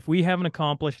 if we haven't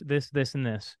accomplished this, this, and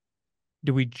this,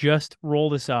 do we just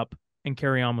roll this up and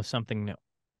carry on with something new?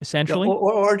 Essentially,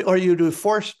 or you do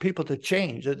force people to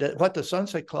change. What the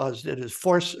sunset clause did is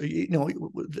force.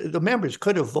 The members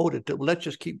could have voted to let's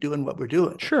just keep doing what we're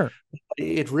doing. Sure,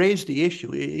 it raised the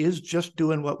issue: is just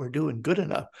doing what we're doing good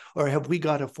enough, or have we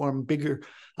got to form bigger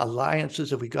alliances?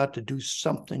 Have we got to do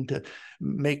something to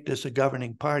make this a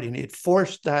governing party? And it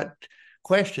forced that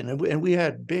question. And we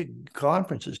had big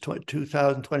conferences,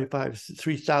 2,000, 25,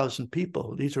 3,000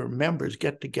 people. These are members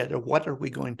get together. What are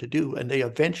we going to do? And they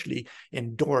eventually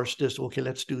endorsed this, okay,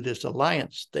 let's do this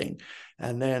alliance thing.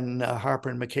 And then Harper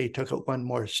and MacKay took it one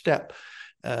more step.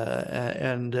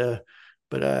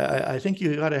 But I think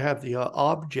you got to have the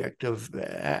object of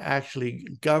actually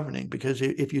governing, because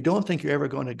if you don't think you're ever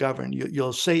going to govern,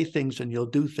 you'll say things and you'll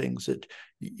do things that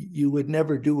you would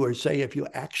never do or say if you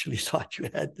actually thought you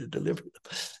had to deliver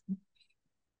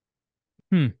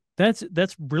them.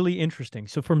 That's really interesting.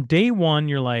 So from day one,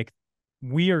 you're like,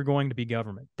 we are going to be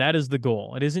government. That is the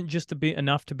goal. It isn't just to be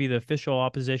enough to be the official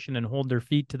opposition and hold their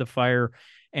feet to the fire.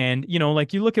 And,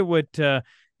 like you look at what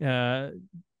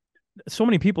so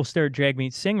many people stare at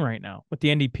Jagmeet Singh right now with the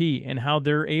NDP and how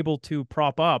they're able to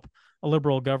prop up a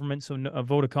liberal government so a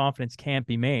vote of confidence can't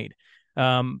be made.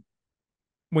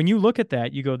 When you look at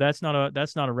that, you go, that's not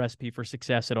a recipe for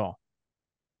success at all.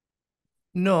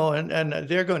 No, and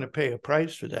they're going to pay a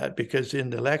price for that, because in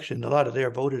the election, a lot of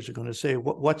their voters are going to say,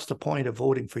 what's the point of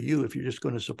voting for you if you're just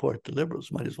going to support the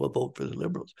Liberals? Might as well vote for the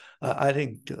Liberals. I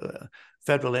think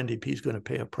federal NDP is going to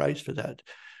pay a price for that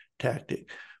tactic.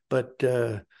 But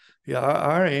yeah,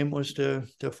 our aim was to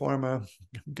form a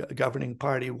governing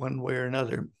party one way or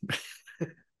another.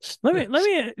 Let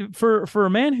me for a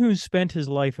man who's spent his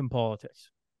life in politics,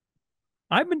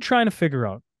 I've been trying to figure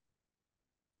out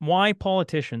why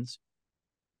politicians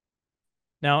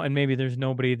now, and maybe there's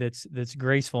nobody that's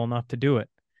graceful enough to do it,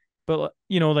 but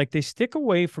like they stick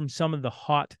away from some of the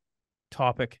hot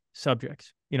topic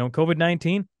subjects.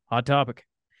 COVID-19, hot topic.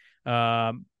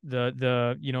 The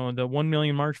 1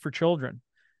 million March for Children,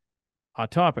 hot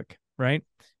topic, right?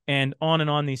 And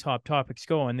on these hot topics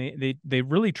go, and they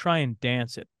really try and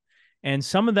dance it. And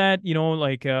some of that,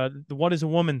 like the what is a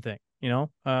woman thing,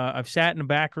 I've sat in a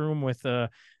back room with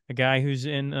a guy who's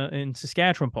in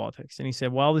Saskatchewan politics, and he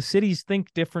said, well, the cities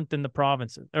think different than the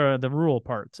provinces or the rural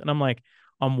parts. And I'm like,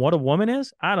 what a woman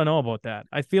is? I don't know about that.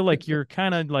 I feel like you're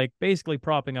kind of like basically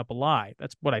propping up a lie.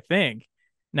 That's what I think.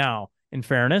 Now, in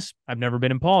fairness, I've never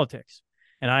been in politics.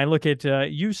 And I look at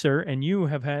you, sir, and you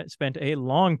have spent a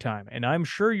long time. And I'm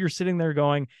sure you're sitting there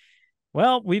going,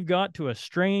 well, we've got to a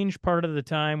strange part of the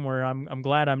time where I'm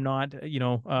glad I'm not,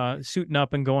 suiting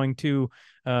up and going to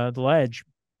the ledge.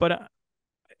 But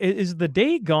is the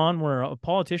day gone where a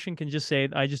politician can just say,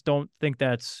 I just don't think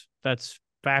that's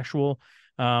factual?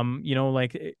 Or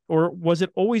was it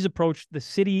always approached the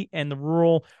city and the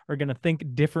rural are going to think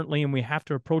differently, and we have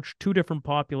to approach two different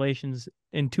populations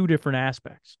in two different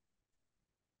aspects?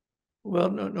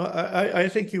 Well, no, I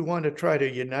think you want to try to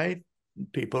unite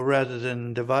people rather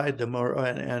than divide them, or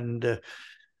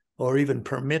even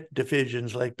permit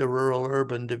divisions like the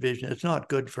rural-urban division. It's not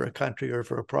good for a country or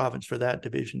for a province for that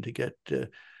division to get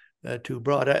too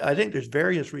broad. I think there's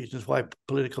various reasons why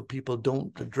political people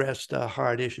don't address the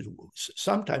hard issues.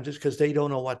 Sometimes it's because they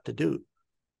don't know what to do.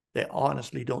 They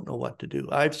honestly don't know what to do.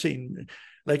 I've seen,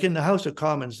 like in the House of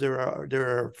Commons, there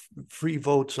are freer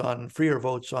votes on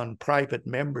private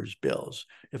members' bills.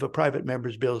 If a private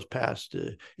member's bill is passed,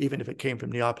 even if it came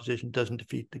from the opposition, doesn't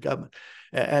defeat the government.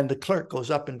 And the clerk goes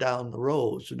up and down the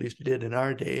rows, at least it did in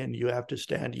our day, and you have to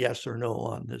stand yes or no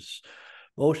on this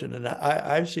motion. And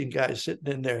I've seen guys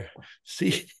sitting in their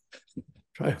seat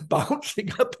bouncing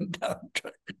up and down,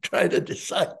 try to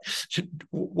decide,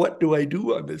 what do I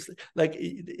do on this? Like,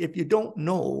 if you don't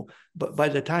know, but by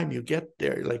the time you get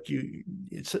there,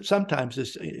 sometimes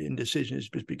this indecision is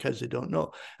just because they don't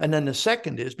know. And then the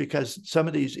second is because some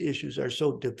of these issues are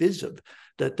so divisive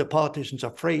that the politician's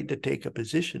afraid to take a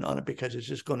position on it, because it's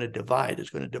just going to divide. It's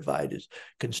going to divide his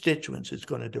constituents. It's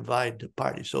going to divide the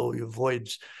party. So he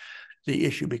avoids the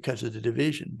issue because of the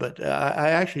division. But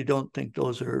I actually don't think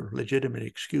those are legitimate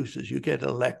excuses. You get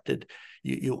elected,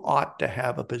 you ought to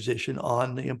have a position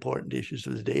on the important issues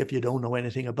of the day. If you don't know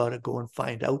anything about it, go and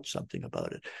find out something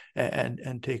about it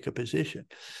and take a position.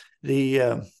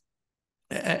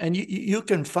 And you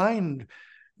can find,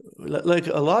 like,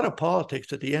 a lot of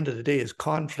politics at the end of the day is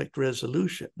conflict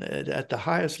resolution. At the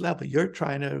highest level, you're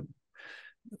trying to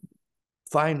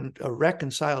find a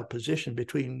reconciled position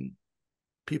between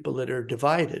people that are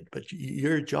divided, but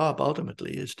your job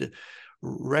ultimately is to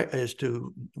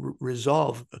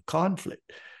resolve a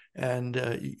conflict. And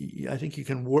I think you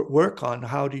can work on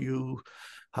how do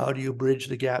you bridge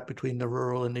the gap between the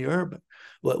rural and the urban.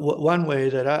 One way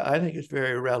that I think is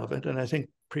very relevant, and I think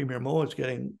Premier Moe is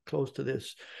getting close to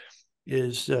this,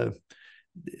 is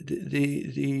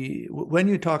when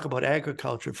you talk about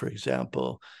agriculture, for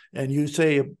example, and you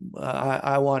say,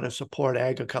 I want to support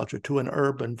agriculture to an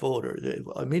urban voter,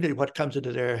 immediately what comes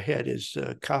into their head is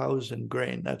cows and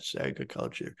grain. That's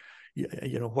agriculture.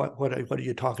 What are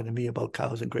you talking to me about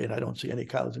cows and grain? I don't see any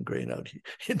cows and grain out here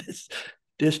in this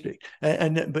district.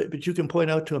 But you can point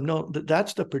out to them, no,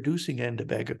 that's the producing end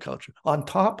of agriculture. On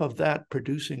top of that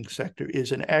producing sector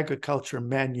is an agriculture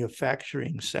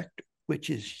manufacturing sector, which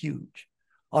is huge.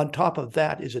 On top of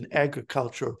that is an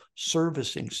agricultural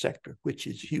servicing sector, which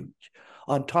is huge.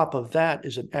 On top of that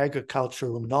is an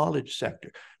agricultural knowledge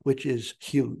sector, which is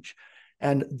huge.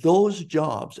 And those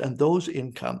jobs and those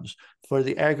incomes for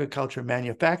the agriculture,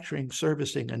 manufacturing,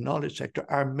 servicing, and knowledge sector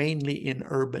are mainly in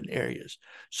urban areas.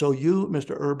 So you,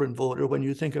 Mr. Urban Voter, when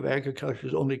you think of agriculture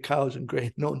as only cows and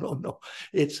grain, no.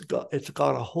 It's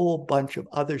got a whole bunch of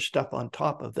other stuff on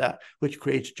top of that, which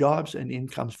creates jobs and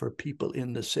incomes for people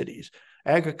in the cities.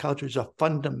 Agriculture is a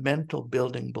fundamental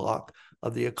building block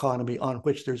of the economy on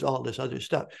which there's all this other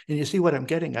stuff. And you see what I'm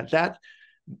getting at? That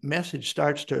message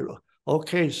starts to,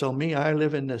 okay, so I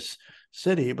live in this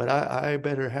city, but I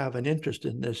better have an interest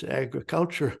in this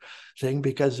agriculture thing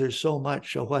because there's so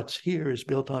much of what's here is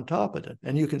built on top of it.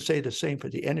 And you can say the same for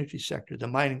the energy sector, the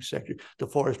mining sector, the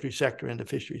forestry sector, and the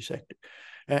fishery sector.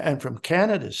 And from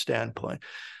Canada's standpoint,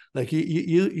 like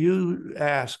you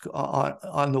ask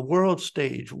on the world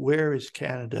stage, where is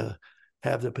Canada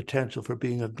have the potential for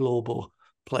being a global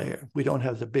player? We don't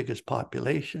have the biggest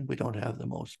population. We don't have the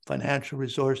most financial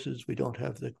resources. We don't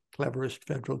have the cleverest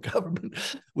federal government.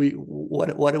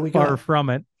 What do we got? Far from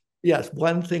it. Yes,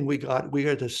 one thing we got, we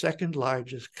are the second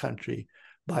largest country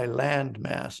by land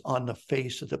mass on the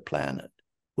face of the planet,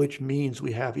 which means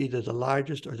we have either the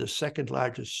largest or the second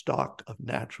largest stock of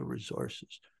natural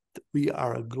resources. We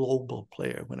are a global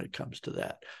player when it comes to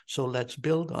that. So let's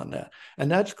build on that. And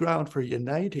that's ground for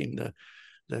uniting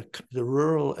the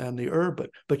rural and the urban.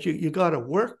 But you got to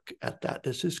work at that.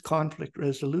 This is conflict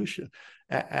resolution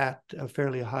at a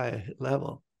fairly high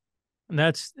level. And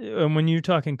that's when you're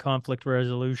talking conflict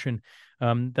resolution,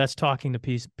 that's talking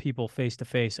to people face to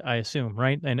face, I assume,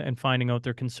 right? And finding out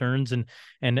their concerns and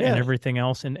everything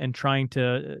else, and trying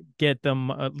to get them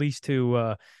at least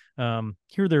to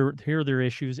hear their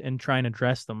issues and try and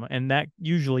address them. And that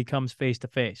usually comes face to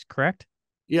face, correct?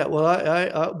 Yeah,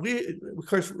 well, we of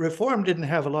course reform didn't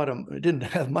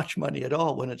have much money at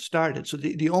all when it started. So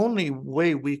the only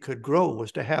way we could grow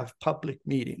was to have public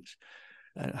meetings,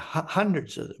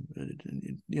 hundreds of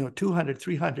them, 200,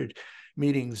 300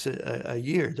 meetings a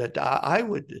year that I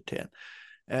would attend.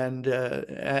 And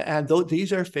though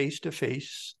these are face to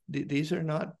face, these are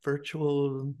not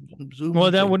virtual Zoom.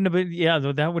 Well, that wouldn't have been,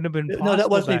 that wouldn't have been possible. No, that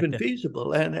wasn't even then.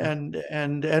 feasible.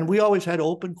 And we always had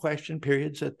open question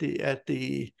periods at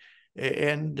the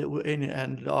end,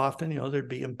 and often, there'd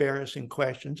be embarrassing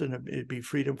questions, and it'd be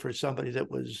freedom for somebody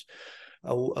that was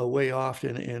way off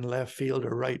in left field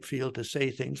or right field to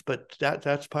say things. But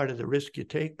that's part of the risk you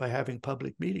take by having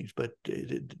public meetings. But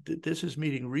this is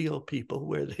meeting real people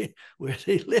where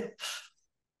they live.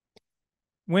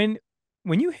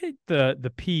 When you hit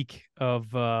the peak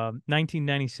of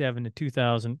 1997 to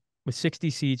 2000 with 60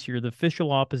 seats, you're the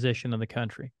official opposition of the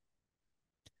country.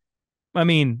 I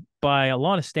mean, by a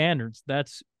lot of standards,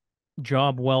 that's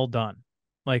job well done.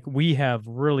 Like, we have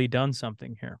really done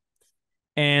something here.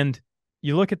 And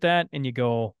you look at that and you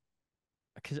go,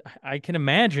 because I can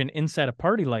imagine inside a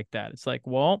party like that, it's like,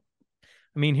 well,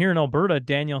 I mean, here in Alberta,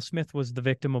 Danielle Smith was the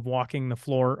victim of walking the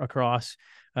floor across,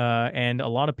 and a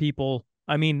lot of people,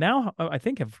 I mean, now I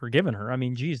think have forgiven her. I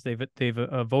mean, geez, they've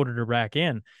voted her back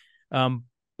in.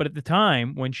 But at the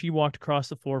time when she walked across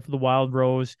the floor for the Wild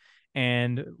Rose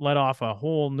and let off a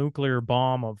whole nuclear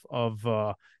bomb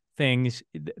of things,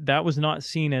 that was not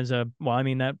seen as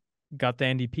that got the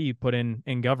NDP put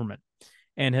in government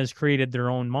and has created their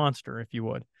own monster, if you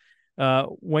would.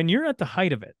 When you're at the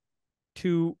height of it,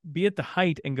 to be at the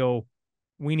height and go,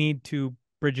 we need to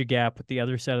bridge a gap with the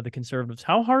other side of the Conservatives.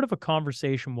 How hard of a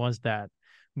conversation was that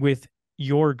with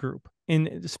your group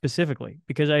specifically?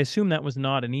 Because I assume that was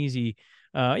not an easy,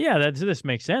 this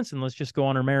makes sense, and let's just go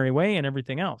on our merry way and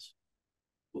everything else.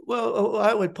 Well,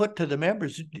 I would put to the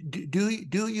members, do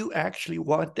you actually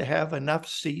want to have enough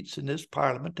seats in this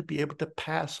parliament to be able to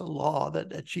pass a law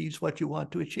that achieves what you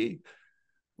want to achieve?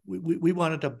 We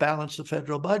wanted to balance the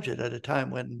federal budget at a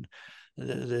time when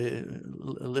the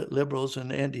Liberals and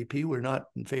the NDP were not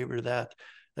in favor of that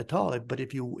at all. But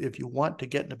if you want to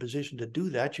get in a position to do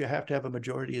that, you have to have a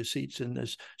majority of seats in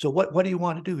this. So what do you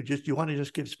want to do? Do you want to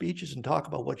just give speeches and talk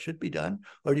about what should be done,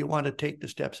 or do you want to take the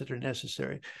steps that are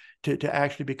necessary to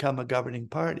actually become a governing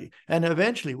party? And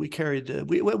eventually we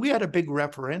had a big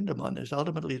referendum on this.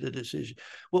 Ultimately, the decision,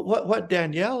 what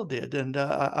Danielle did, and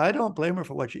I don't blame her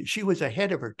for what she was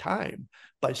ahead of her time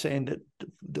by saying that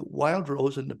the Wild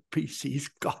Rose and the PC's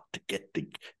got to get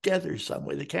together some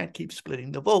way. They can't keep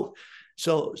splitting the vote.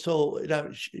 So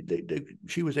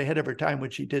she was ahead of her time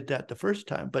when she did that the first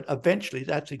time, but eventually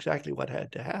that's exactly what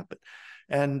had to happen.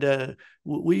 And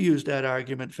we used that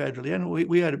argument federally, and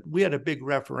we had a big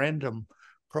referendum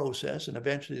process, and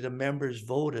eventually the members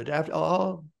voted after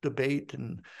all debate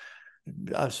and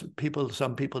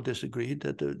some people disagreed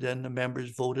that then the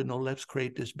members voted, no, let's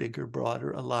create this bigger,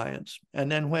 broader alliance. And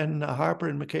then when Harper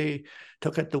and McKay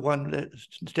took it the one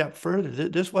step further,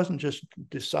 this wasn't just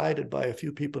decided by a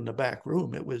few people in the back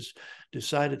room. It was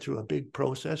decided through a big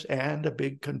process and a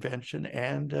big convention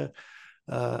and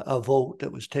a vote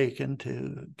that was taken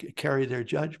to carry their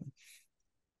judgment.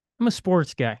 I'm a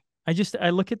sports guy. I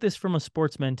look at this from a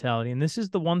sports mentality, and this is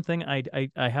the one thing I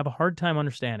have a hard time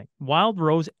understanding. Wild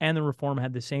Rose and the Reform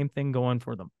had the same thing going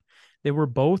for them. They were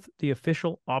both the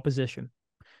official opposition.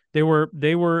 They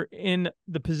were in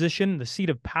the position, the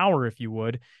seat of power, if you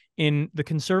would, in the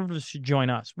Conservatives should join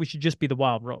us. We should just be the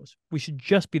Wild Rose. We should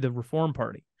just be the Reform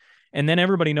Party. And then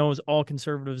everybody knows all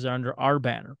Conservatives are under our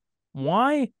banner.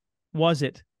 Why was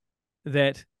it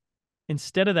that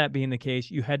instead of that being the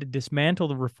case, you had to dismantle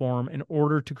the Reform in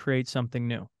order to create something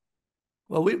new?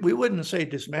 Well, we wouldn't say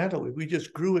dismantle it. We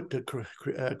just grew it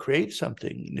to create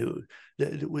something new.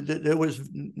 There was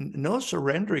no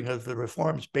surrendering of the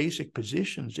Reform's basic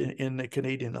positions in the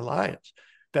Canadian Alliance.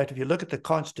 In fact, if you look at the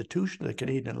Constitution of the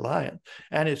Canadian Alliance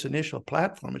and its initial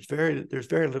platform, there's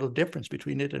very little difference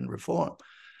between it and Reform.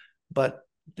 But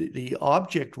the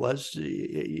object was,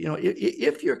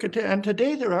 if you're content, and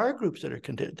today there are groups that are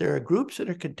content. There are groups that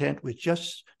are content with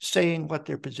just saying what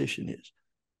their position is,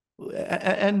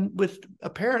 and with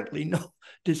apparently no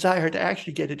desire to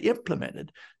actually get it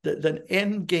implemented. The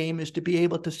end game is to be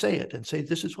able to say it and say,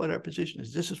 this is what our position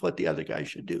is. This is what the other guy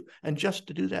should do. And just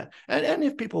to do that. And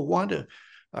if people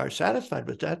are satisfied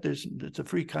with that, it's a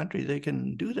free country. They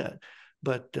can do that.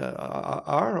 But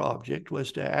our object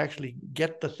was to actually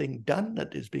get the thing done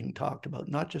that is being talked about,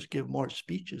 not just give more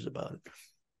speeches about it.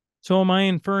 So am I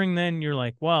inferring then you're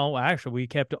like, well, actually, we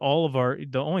kept the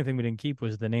only thing we didn't keep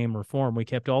was the name Reform. We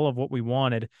kept all of what we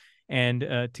wanted.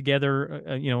 And together,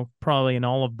 probably an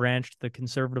olive branch to the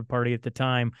Conservative Party at the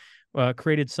time,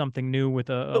 created something new with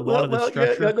a lot of the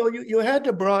structure. Yeah, you had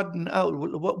to broaden out.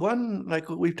 One, like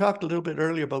we've talked a little bit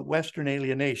earlier about Western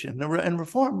alienation, and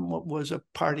Reform was a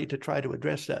party to try to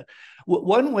address that.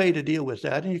 One way to deal with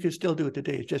that, and you can still do it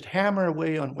today, is just hammer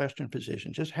away on Western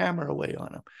positions. Just hammer away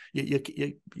on them.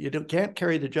 You can't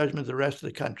carry the judgment of the rest of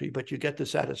the country, but you get the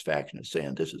satisfaction of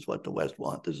saying, this is what the West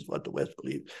wants, this is what the West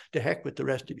believes, to heck with the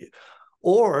rest of you.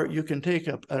 Or you can take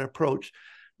an approach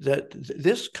that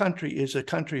this country is a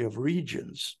country of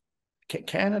regions.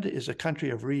 Canada is a country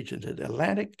of regions.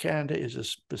 Atlantic Canada is a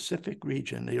specific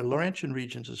region. The Laurentian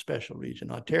region is a special region.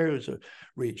 Ontario is a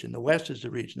region. The West is a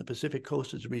region. The Pacific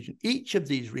Coast is a region. Each of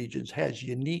these regions has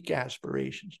unique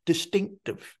aspirations,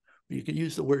 distinctive. You can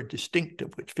use the word distinctive,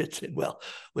 which fits in well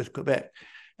with Quebec.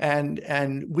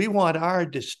 And we want our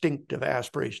distinctive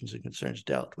aspirations and concerns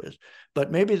dealt with.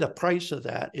 But maybe the price of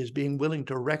that is being willing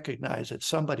to recognize that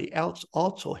somebody else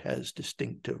also has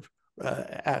distinctive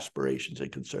aspirations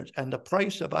and concerns. And the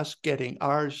price of us getting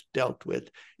ours dealt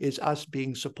with is us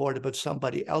being supportive of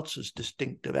somebody else's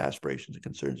distinctive aspirations and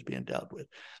concerns being dealt with.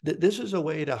 This is a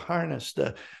way to harness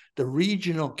the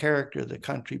regional character of the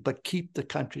country, but keep the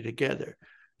country together.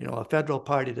 A federal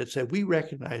party that said, we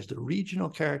recognize the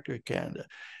regional character of Canada,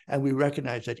 and we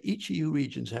recognize that each of you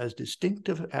regions has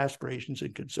distinctive aspirations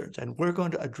and concerns, and we're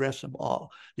going to address them all.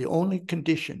 The only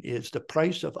condition is the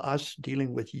price of us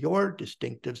dealing with your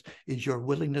distinctives is your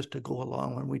willingness to go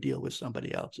along when we deal with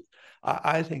somebody else's.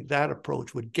 I think that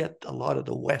approach would get a lot of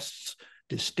the West's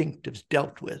distinctives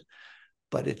dealt with,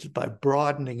 but it's by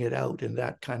broadening it out in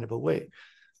that kind of a way.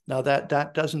 Now,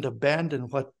 that doesn't abandon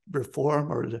what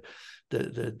Reform or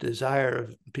the desire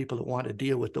of people that want to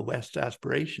deal with the West's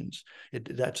aspirations.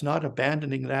 That's not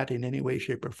abandoning that in any way,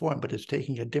 shape, or form, but it's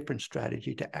taking a different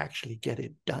strategy to actually get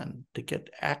it done, to get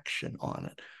action on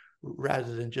it,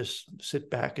 rather than just sit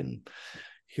back and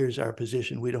here's our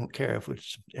position. We don't care if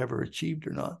it's ever achieved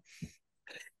or not.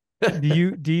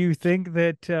 Do you think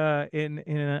that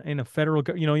in a federal,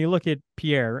 you look at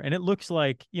Pierre and it looks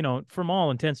like, from all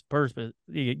intents and purposes,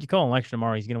 you call an election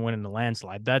tomorrow, he's going to win in a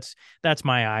landslide. That's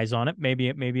my eyes on it.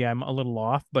 Maybe I'm a little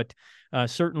off, but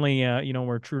certainly,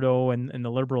 where Trudeau and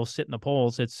the Liberals sit in the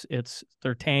polls,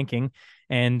 they're tanking,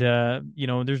 and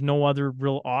there's no other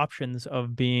real options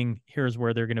of being here's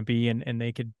where they're going to be, and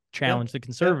they could challenge the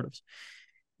Conservatives. Yep.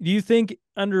 Do you think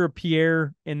under a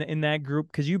Pierre in that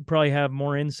group, because you probably have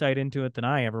more insight into it than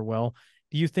I ever will,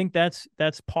 do you think that's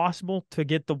possible to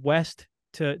get the West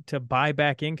to buy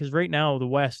back in? Because right now the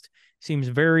West seems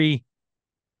very,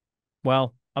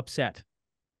 upset.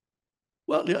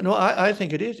 Well, no, I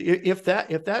think it is. If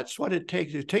that's what it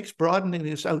takes broadening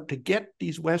this out to get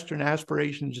these Western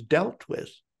aspirations dealt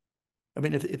with. I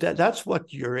mean, if that's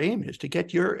what your aim is, to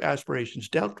get your aspirations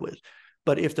dealt with.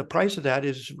 But if the price of that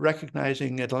is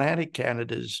recognizing Atlantic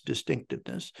Canada's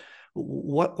distinctiveness,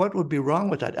 what would be wrong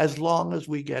with that, as long as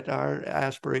we get our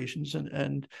aspirations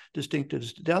and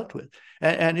distinctives dealt with?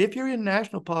 And if you're in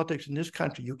national politics in this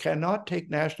country, you cannot take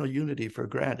national unity for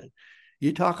granted.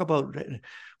 You talk about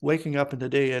waking up in the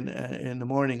day and in the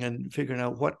morning and figuring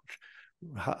out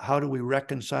how do we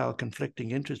reconcile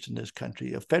conflicting interests in this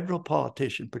country? A federal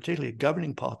politician, particularly a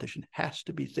governing politician, has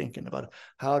to be thinking about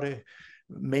how to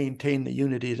maintain the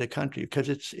unity of the country, because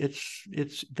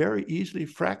it's very easily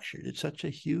fractured. It's such a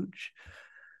huge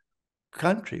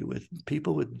country with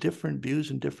people with different views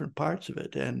in different parts of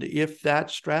it. And if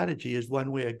that strategy is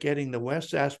one way of getting the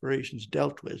West's aspirations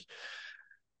dealt with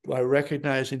by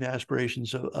recognizing the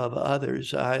aspirations of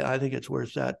others, I think it's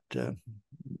worth that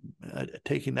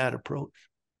taking that approach.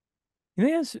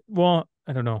 Yes. Well,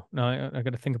 I don't know. No, I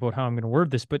got to think about how I'm going to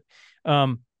word this, but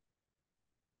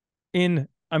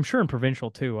I'm sure in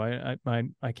provincial too. I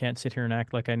can't sit here and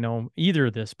act like I know either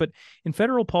of this, but in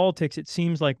federal politics, it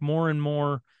seems like more and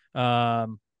more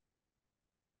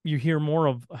you hear more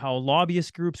of how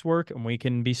lobbyist groups work, and we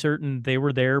can be certain they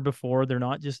were there before. They're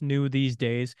not just new these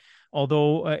days.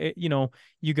 Although,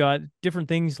 you got different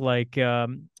things like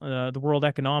the World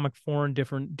Economic Forum,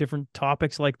 different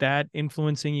topics like that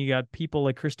influencing. You got people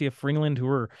like Chrystia Freeland who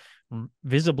are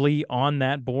visibly on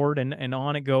that board, and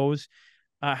on it goes.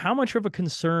 How much of a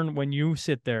concern, when you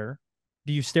sit there,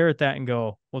 do you stare at that and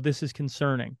go, well, this is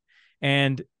concerning?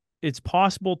 And it's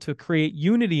possible to create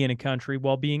unity in a country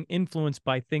while being influenced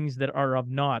by things that are of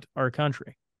not our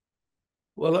country.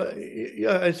 Well,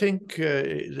 yeah, I think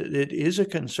it is a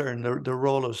concern, the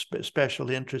role of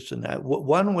special interests in that.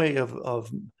 One way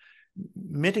of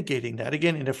mitigating that,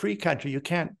 again, in a free country, you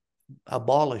can't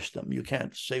abolish them. You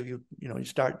can't say, you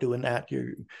start doing that,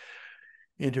 you're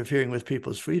interfering with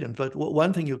people's freedoms. But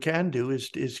one thing you can do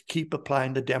is keep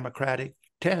applying the democratic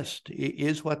test.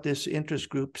 Is what this interest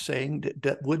group saying,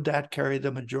 that would that carry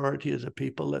the majority of the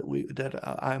people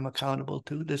that I'm accountable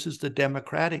to? This is the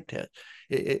democratic test.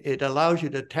 It allows you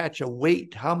to attach a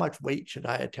weight. How much weight should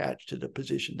I attach to the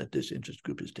position that this interest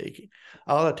group is taking?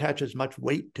 I'll attach as much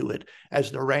weight to it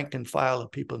as the rank and file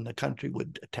of people in the country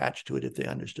would attach to it if they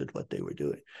understood what they were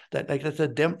doing. That's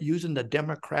using the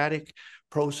democratic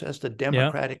process, the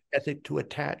democratic ethic to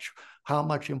attach how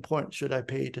much importance should I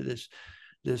pay to this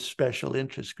special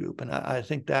interest group. And I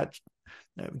think that,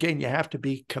 again, you have to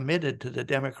be committed to the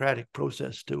democratic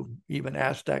process to even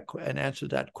ask that and answer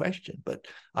that question. But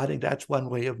I think that's one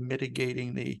way of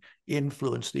mitigating the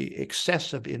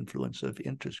excessive influence of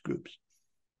interest groups.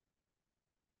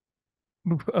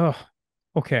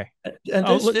 Okay. And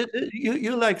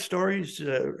you like stories,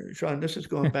 Sean. This is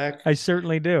going back. I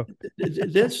certainly do.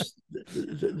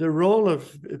 The role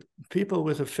of people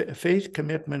with a faith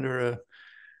commitment or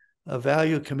a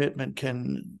value commitment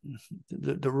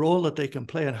the role that they can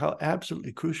play and how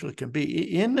absolutely crucial it can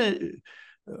be.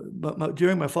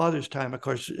 During my father's time, of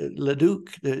course, Leduc,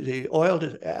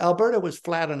 Alberta was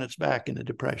flat on its back in the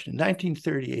Depression. In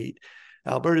 1938,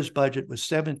 Alberta's budget was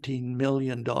 $17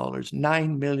 million.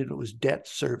 $9 million was debt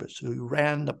service. So we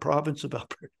ran the province of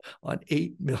Alberta on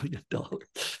 $8 million.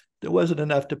 There wasn't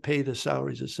enough to pay the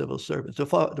salaries of civil servants.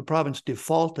 The province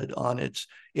defaulted on its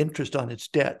interest on its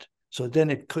debt. So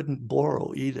then it couldn't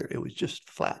borrow either. It was just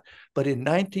flat. But in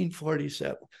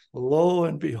 1947, lo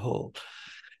and behold,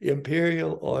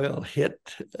 Imperial Oil hit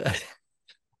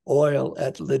oil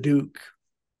at Leduc.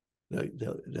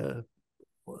 The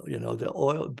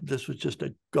oil, this was just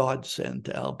a godsend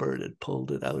to Alberta. It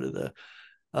pulled it out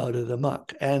of the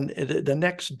muck. And the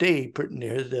next day, pretty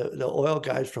near, the oil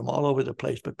guys from all over the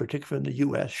place, but particularly from the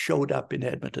U.S., showed up in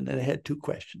Edmonton, and they had two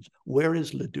questions. Where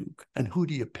is Leduc, and who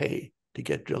do you pay to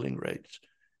get drilling rights?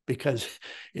 Because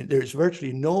there's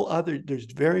virtually there's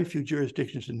very few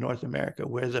jurisdictions in North America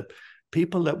where the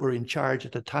people that were in charge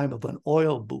at the time of an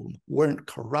oil boom weren't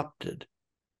corrupted,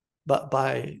 but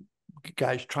by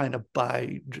guys trying to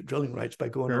buy drilling rights by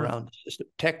going around the system.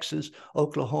 Texas,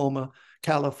 Oklahoma,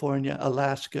 California,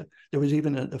 Alaska. There was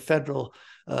even a federal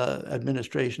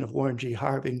administration of Warren G.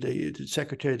 Harding. The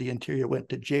Secretary of the Interior went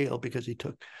to jail because he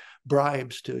took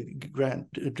bribes to grant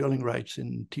drilling rights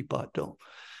in Teapot Dome.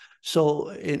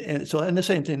 So the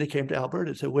same thing, they came to Alberta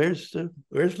and said, where's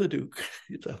Leduc?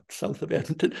 South of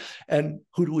Edmonton, and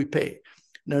who do we pay?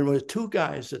 And there were two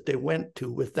guys that they went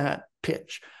to with that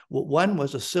pitch. Well, one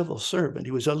was a civil servant.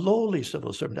 He was a lowly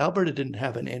civil servant. Alberta didn't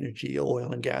have an energy,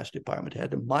 oil, and gas department. It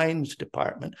had a mines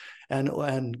department,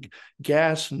 and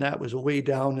gas, and that was way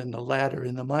down in the ladder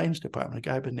in the mines department. A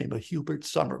guy by the name of Hubert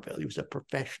Somerville. He was a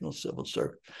professional civil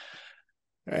servant.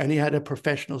 And he had a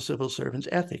professional civil servant's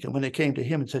ethic. And when they came to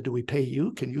him and said, "Do we pay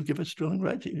you? Can you give us drilling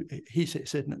rights?" He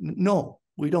said, "No,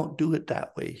 we don't do it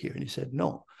that way here." And he said,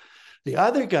 "No." The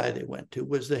other guy they went to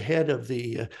was the head of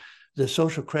the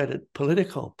Social Credit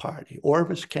political party.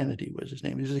 Orvis Kennedy was his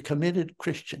name. He was a committed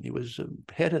Christian. He was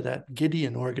head of that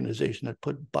Gideon organization that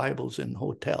put Bibles in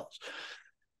hotels.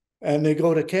 And they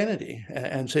go to Kennedy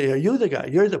and say, "Are you the guy?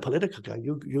 You're the political guy.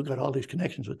 You got all these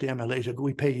connections with the MLAs. Do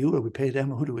we pay you or we pay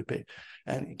them? Or who do we pay?"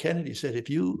 And Kennedy said,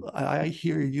 I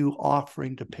hear you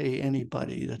offering to pay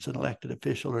anybody that's an elected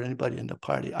official or anybody in the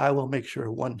party, I will make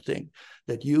sure one thing,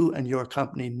 that you and your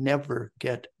company never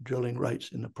get drilling rights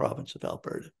in the province of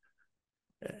Alberta."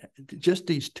 Just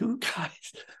these two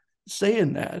guys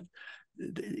saying that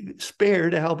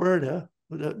spared Alberta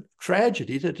the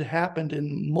tragedy that happened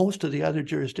in most of the other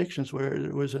jurisdictions where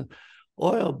there was an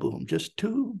oil boom. Just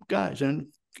two guys. And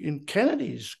in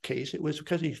Kennedy's case, it was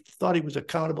because he thought he was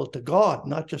accountable to God,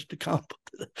 not just accountable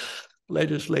to the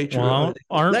legislature. Well,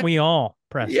 aren't we all,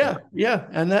 Preston? Yeah.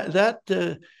 And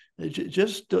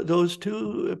just those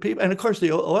two people. And of course,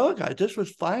 the oil guy, this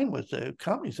was fine with the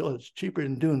company. So it's cheaper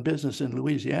than doing business in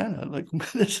Louisiana. Like,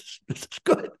 this is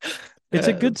good. It's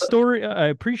a good story. I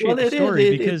appreciate the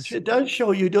story because it does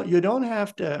show you don't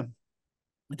have to.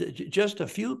 Just a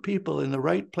few people in the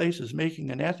right places making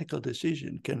an ethical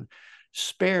decision can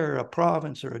spare a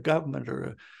province or a government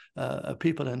or a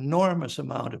people an enormous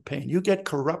amount of pain. You get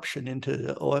corruption into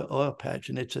the oil patch,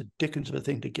 and it's a dickens of a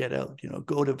thing to get out.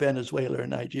 Go to Venezuela or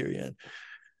Nigeria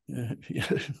and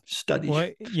study. Well,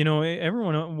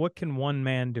 everyone, what can one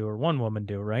man do or one woman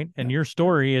do, right? And your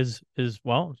story is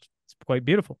well, it's quite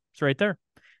beautiful. It's right there.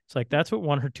 It's like that's what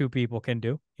one or two people can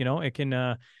do. It can,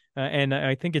 and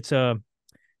I think it's for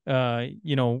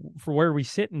where we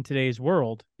sit in today's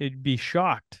world, it'd be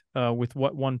shocked with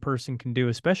what one person can do,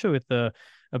 especially with the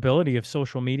ability of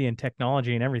social media and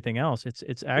technology and everything else.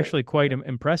 It's actually quite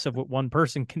impressive what one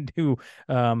person can do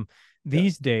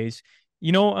these days.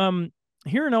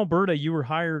 Here in Alberta, you were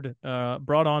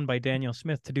brought on by Daniel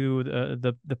Smith to do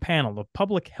the panel, the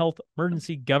Public Health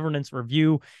Emergency Governance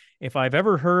Review. If I've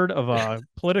ever heard of a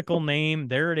political name,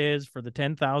 there it is for the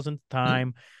 10,000th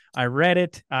time. I read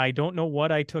it. I don't know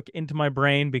what I took into my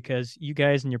brain because you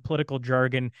guys and your political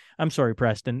jargon. I'm sorry,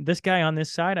 Preston. This guy on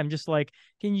this side, I'm just like,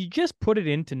 can you just put it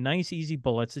into nice, easy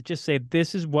bullets that just say,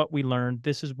 this is what we learned.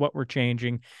 This is what we're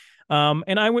changing.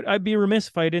 And I'd be remiss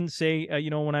if I didn't say,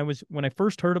 when I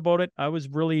first heard about it, I was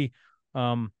really,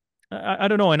 I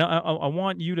don't know. And I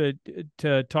want you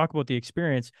to talk about the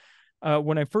experience.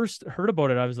 When I first heard about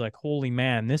it, I was like, holy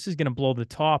man, this is going to blow the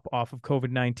top off of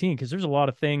COVID-19, because there's a lot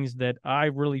of things that I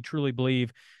really, truly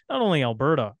believe not only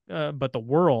Alberta, but the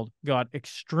world got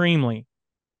extremely,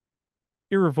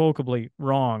 irrevocably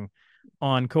wrong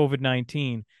on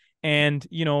COVID-19. And,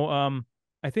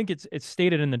 I think it's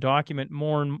stated in the document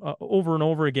over and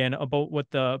over again about what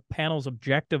the panel's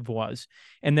objective was,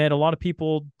 and that a lot of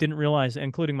people didn't realize,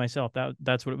 including myself,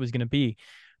 that's what it was going to be.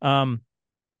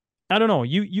 I don't know,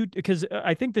 because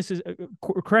I think this is,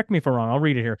 correct me if I'm wrong, I'll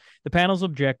read it here. The panel's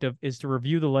objective is to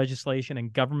review the legislation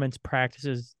and government's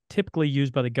practices typically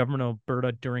used by the government of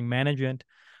Alberta during management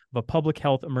of a public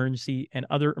health emergency and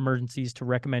other emergencies, to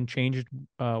recommend changes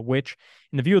which,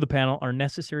 in the view of the panel, are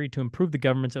necessary to improve the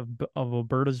government's of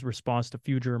Alberta's response to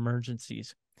future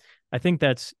emergencies. I think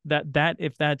that's that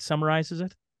if that summarizes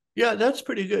it. Yeah, that's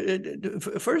pretty good.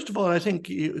 First of all, I think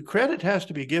credit has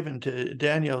to be given to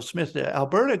Daniel Smith. The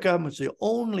Alberta government's the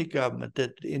only government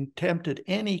that attempted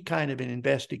any kind of an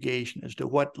investigation as to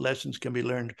what lessons can be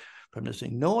learned from this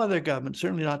thing. No other government,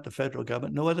 certainly not the federal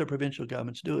government, no other provincial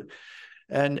governments do it.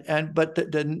 But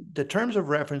the terms of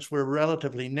reference were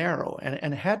relatively narrow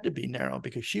and had to be narrow,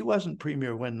 because she wasn't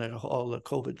premier when all the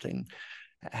COVID thing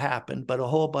happened, but a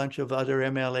whole bunch of other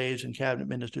MLAs and cabinet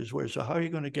ministers were. So how are you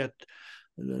going to get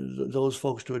those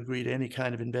folks to agree to any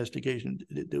kind of investigation?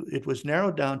 It was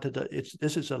narrowed down to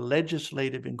this is a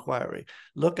legislative inquiry.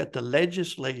 Look at the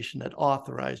legislation that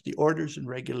authorized the orders and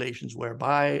regulations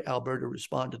whereby Alberta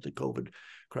responded to the COVID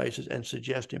crisis, and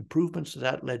suggest improvements to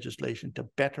that legislation to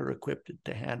better equip it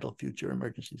to handle future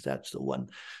emergencies. That's the one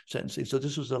sentencing. So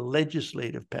this was a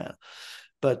legislative panel.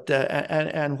 But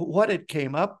and what it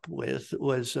came up with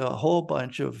was a whole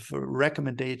bunch of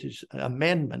recommended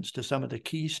amendments to some of the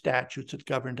key statutes that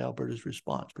governed Alberta's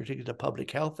response, particularly the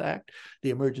Public Health Act, the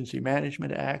Emergency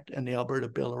Management Act, and the Alberta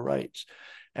Bill of Rights.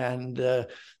 And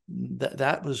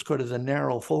that was sort of the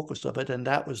narrow focus of it, and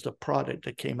that was the product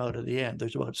that came out of the end.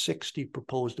 There's about 60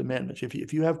 proposed amendments.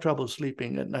 If you have trouble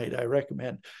sleeping at night, I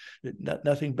recommend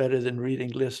nothing better than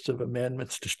reading lists of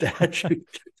amendments to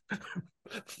statutes.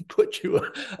 put you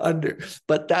under.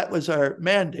 But that was our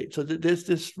mandate. So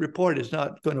this report is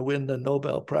not going to win the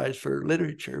Nobel Prize for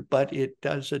Literature, but it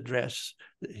does address,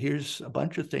 here's a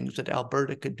bunch of things that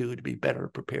Alberta could do to be better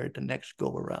prepared the next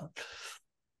go around.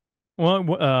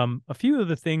 Well, a few of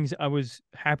the things I was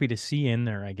happy to see in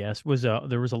there, I guess, was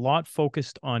there was a lot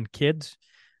focused on kids,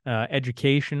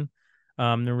 education.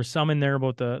 There was some in there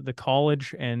about the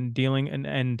college and dealing,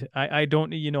 and I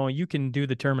don't, you can do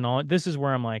the terminology. This is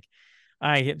where I'm like,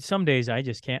 some days I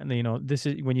just can't, this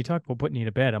is when you talk about putting you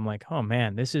to bed, I'm like, oh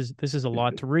man, this is a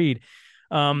lot to read.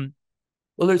 Well,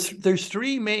 there's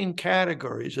three main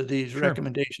categories of these Sure.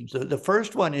 recommendations. The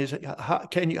first one is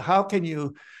how can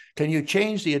you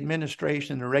change the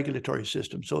administration and the regulatory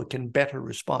system so it can better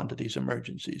respond to these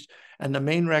emergencies? And the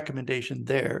main recommendation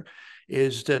there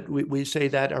is that we say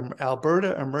that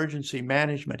Alberta Emergency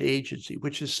Management Agency,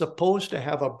 which is supposed to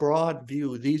have a broad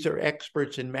view, these are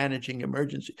experts in managing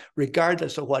emergency,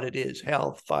 regardless of what it is,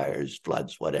 health, fires,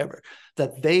 floods, whatever,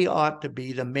 that they ought to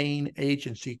be the main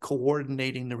agency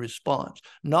coordinating the response,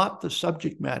 not the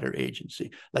subject matter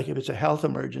agency. Like if it's a health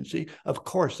emergency, of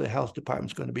course the health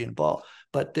department's going to be involved,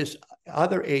 but this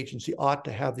other agency ought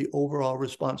to have the overall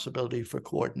responsibility for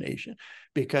coordination,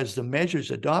 because the measures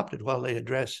adopted, while they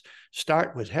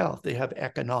start with health, they have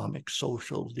economic,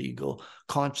 social, legal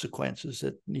consequences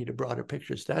that need a broader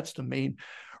picture. So that's the main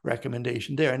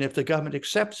recommendation there. And if the government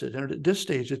accepts it, and at this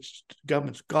stage,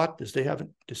 government's got this, they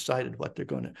haven't decided what they're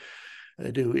going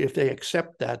to do. If they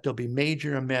accept that, there'll be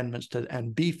major amendments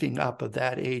and beefing up of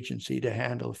that agency to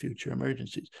handle future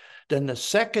emergencies. Then the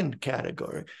second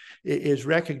category is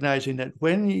recognizing that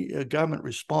when a government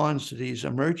responds to these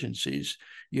emergencies,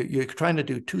 you're trying to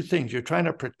do two things. You're trying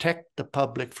to protect the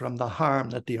public from the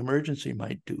harm that the emergency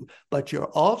might do, but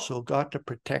you're also got to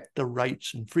protect the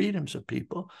rights and freedoms of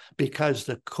people, because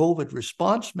the COVID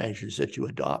response measures that you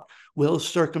adopt will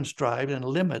circumscribe and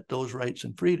limit those rights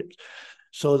and freedoms.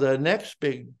 So the next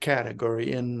big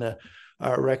category in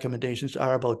our recommendations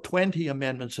are about 20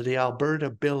 amendments to the Alberta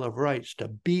Bill of Rights to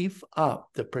beef up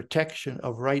the protection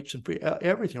of rights and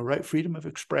everything, right? Freedom of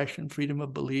expression, freedom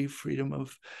of belief, freedom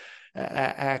of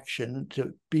action,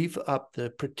 to beef up the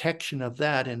protection of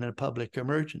that in a public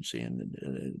emergency. And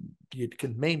you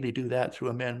can mainly do that through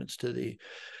amendments to the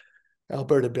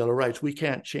Alberta Bill of Rights. We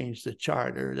can't change the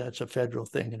charter. That's a federal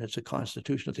thing and it's a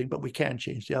constitutional thing, but we can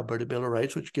change the Alberta Bill of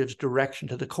Rights, which gives direction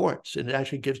to the courts. And it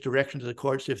actually gives direction to the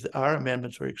courts if our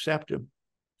amendments are accepted,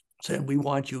 saying we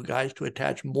want you guys to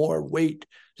attach more weight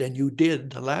than you did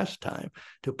the last time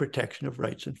to protection of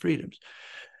rights and freedoms.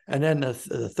 And then the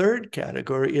third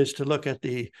category is to look at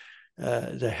the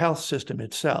health system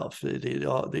itself.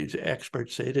 These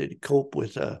experts say that cope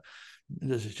with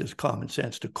this is just common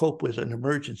sense, to cope with an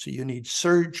emergency, you need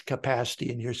surge capacity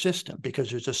in your system because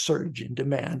there's a surge in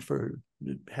demand for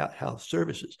health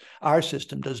services. Our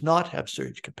system does not have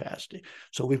surge capacity.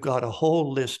 So we've got a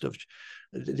whole list of,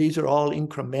 these are all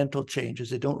incremental changes.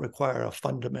 They don't require a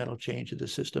fundamental change of the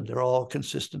system. They're all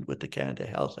consistent with the Canada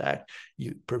Health Act,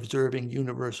 preserving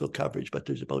universal coverage, but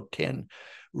there's about 10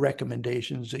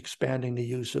 recommendations expanding the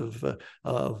use of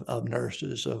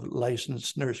nurses, of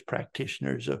licensed nurse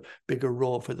practitioners, a bigger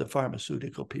role for the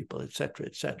pharmaceutical people, et cetera,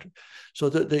 et cetera. So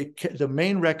the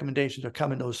main recommendations are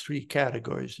come in those three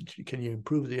categories. Can you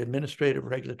improve the administrative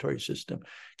regulatory system?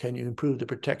 Can you improve the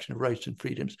protection of rights and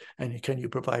freedoms? And can you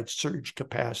provide surge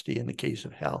capacity in the case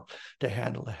of health to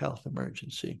handle a health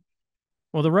emergency?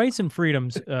 Well, the rights and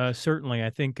freedoms, certainly, I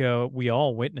think we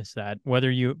all witnessed that,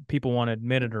 whether people want to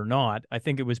admit it or not. I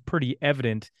think it was pretty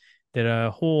evident that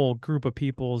a whole group of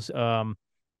people's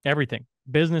everything,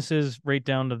 businesses right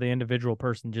down to the individual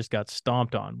person, just got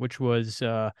stomped on, which was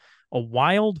a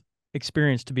wild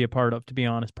experience to be a part of, to be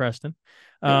honest, Preston.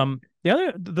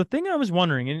 The thing I was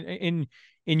wondering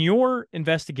in your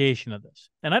investigation of this,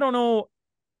 and I don't know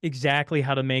exactly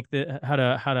how to make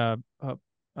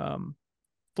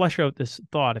flesh out this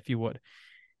thought, if you would.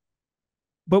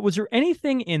 But was there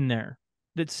anything in there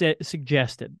that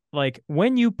suggested, like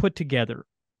when you put together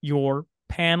your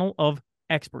panel of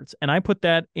experts, and I put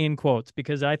that in quotes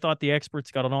because I thought the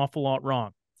experts got an awful lot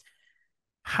wrong.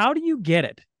 How do you get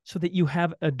it so that you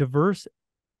have a diverse,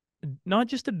 not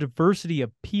just a diversity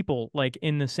of people, like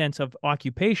in the sense of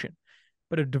occupation,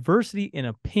 but a diversity in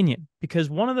opinion? Because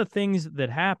one of the things that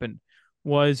happened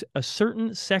was a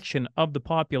certain section of the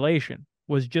population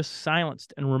was just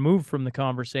silenced and removed from the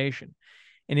conversation.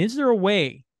 And is there a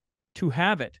way to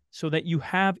have it so that you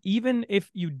have, even if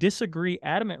you disagree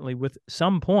adamantly with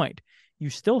some point, you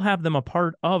still have them a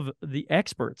part of the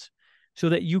experts so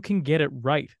that you can get it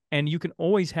right? And you can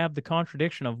always have the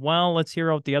contradiction of, well, let's hear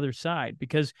out the other side,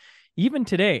 because even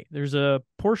today, there's a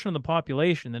portion of the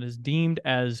population that is deemed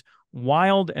as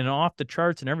wild and off the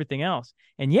charts and everything else.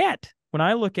 And yet, when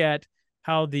I look at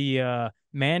how the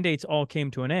mandates all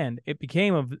came to an end, it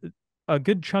became a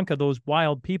good chunk of those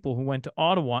wild people who went to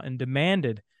Ottawa and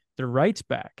demanded their rights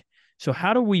back. So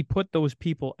how do we put those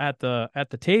people at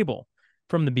the table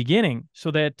from the beginning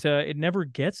so that it never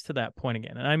gets to that point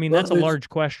again? And I mean, that's a large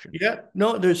question. Yeah,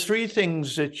 no, there's three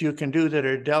things that you can do that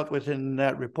are dealt with in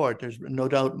that report. There's no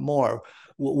doubt more.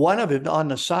 One of it on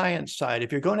the science side,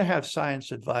 if you're going to have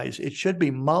science advice, it should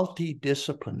be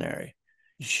multidisciplinary.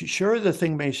 Sure, the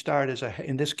thing may start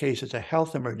in this case, as a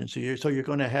health emergency. So you're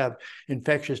going to have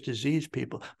infectious disease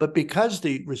people. But because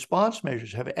the response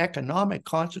measures have economic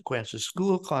consequences,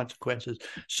 school consequences,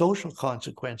 social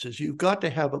consequences, you've got to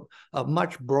have a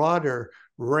much broader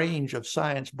range of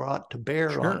science brought to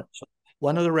bear on it. So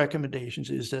one of the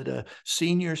recommendations is that a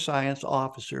senior science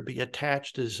officer be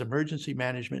attached to this emergency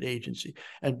management agency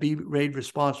and be made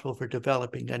responsible for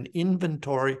developing an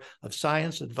inventory of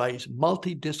science advice,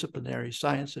 multidisciplinary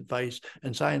science advice,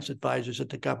 and science advisors that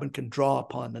the government can draw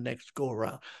upon the next go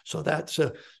around. So that's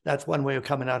one way of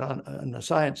coming out on the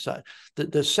science side.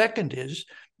 The second is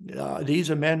these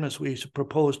amendments we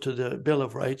propose to the Bill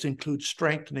of Rights include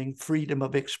strengthening freedom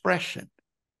of expression,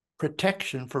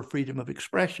 protection for freedom of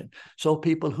expression. So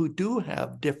people who do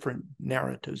have different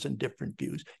narratives and different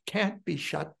views can't be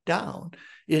shut down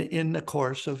in the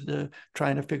course of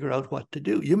trying to figure out what to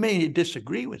do. You may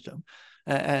disagree with them,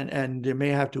 and they may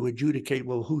have to adjudicate,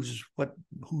 well,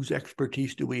 whose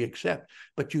expertise do we accept?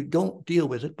 But you don't deal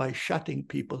with it by shutting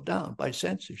people down, by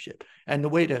censorship. And the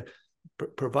way to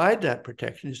provide that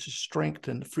protection is to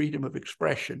strengthen freedom of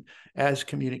expression as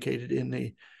communicated in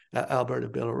the Alberta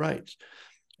Bill of Rights.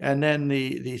 And then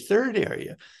the third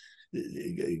area,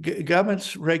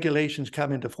 government's regulations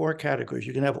come into four categories.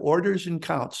 You can have orders in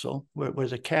council where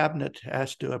the cabinet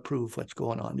has to approve what's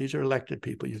going on. These are elected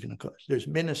people. There's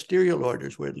ministerial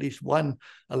orders where at least one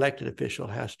elected official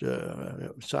has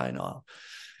to sign off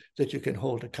that you can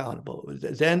hold accountable.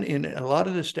 Then in a lot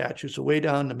of the statutes, so way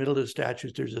down the middle of the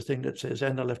statutes, there's a thing that says,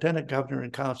 and the lieutenant governor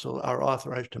and council are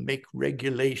authorized to make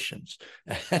regulations.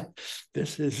 And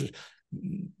this is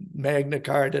Magna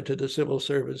Carta to the civil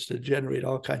service to generate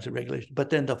all kinds of regulations. But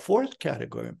then the fourth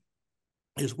category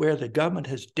is where the government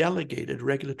has delegated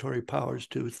regulatory powers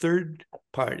to third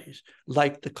parties,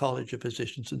 like the College of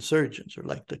Physicians and Surgeons, or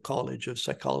like the College of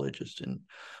Psychologists in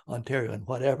Ontario and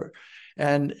whatever.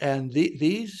 And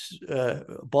these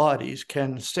bodies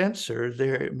can censor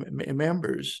their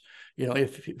members. You know,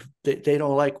 if they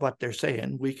don't like what they're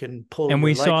saying, we can pull. And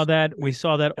we saw that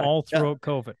all throughout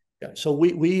COVID. Yeah, so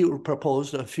we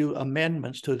proposed a few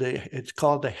amendments to it's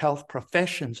called the Health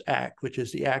Professions Act, which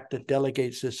is the act that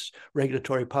delegates this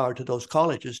regulatory power to those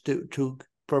colleges to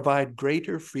provide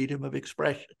greater freedom of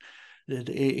expression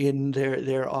in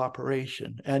their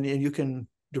operation. And you can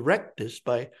direct this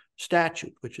by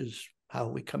statute, which is how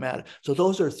we come at it. So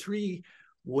those are three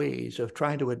ways of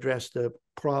trying to address the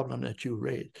problem that you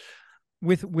raised.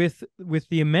 With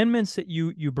the amendments that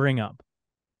you bring up,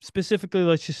 specifically,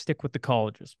 let's just stick with the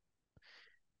colleges.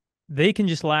 They can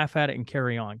just laugh at it and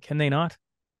carry on, can they not?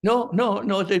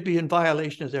 No, they'd be in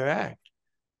violation of their act.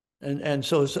 And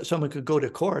so someone could go to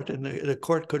court and the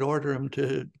court could order them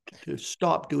to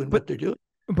stop doing what they're doing.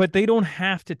 But they don't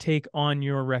have to take on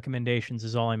your recommendations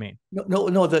is all I mean.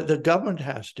 No, the government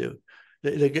has to.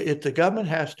 If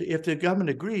the government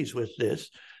agrees with this,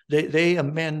 they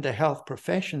amend the Health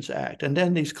Professions Act. And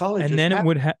then these colleges... And then it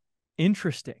would have...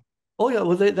 Interesting. Oh, yeah.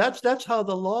 Well, that's how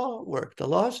the law works. The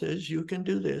law says you can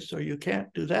do this or you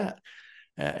can't do that.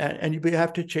 And you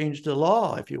have to change the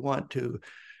law if you want to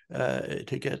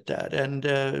get that. And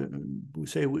we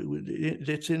say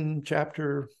it's in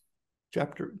chapter,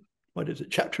 what is it?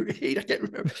 Chapter 8? I can't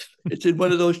remember. It's in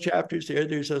one of those chapters there.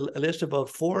 There's a list of about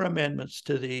 4 amendments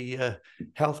to the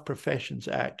Health Professions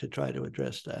Act to try to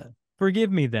address that.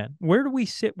 Forgive me then. Where do we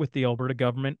sit with the Alberta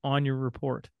government on your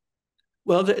report?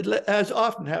 Well, as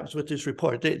often happens with this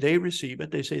report, they receive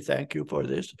it. They say, thank you for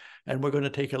this, and we're going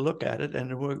to take a look at it,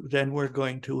 and then we're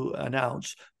going to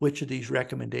announce which of these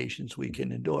recommendations we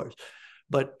can endorse.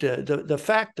 But the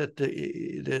fact that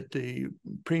the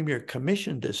Premier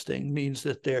commissioned this thing means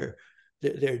that they're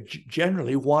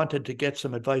generally wanted to get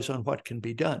some advice on what can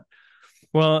be done.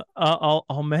 Well,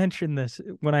 I'll mention this.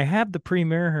 When I have the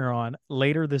Premier here on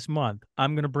later this month,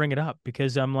 I'm going to bring it up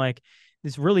because I'm like,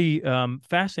 it's really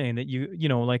fascinating that you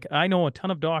know, like I know a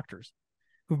ton of doctors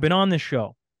who've been on this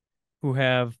show who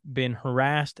have been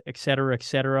harassed, et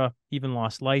cetera, even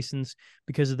lost license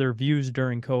because of their views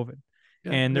during COVID.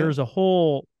 Yeah, and there's a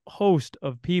whole host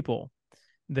of people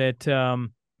that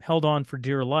held on for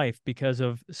dear life because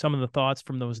of some of the thoughts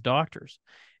from those doctors.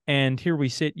 And here we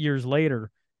sit years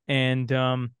later, and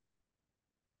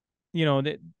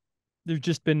there's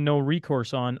just been no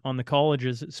recourse on the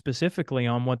colleges specifically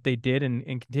on what they did and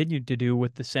continued to do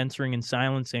with the censoring and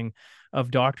silencing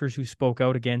of doctors who spoke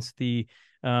out against the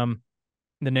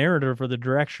narrative or the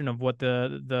direction of what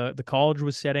the college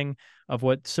was setting, of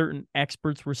what certain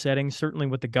experts were setting, certainly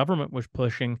what the government was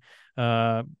pushing,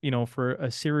 for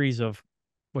a series of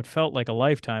what felt like a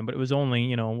lifetime, but it was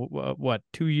only,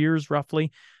 2 years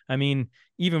roughly. I mean,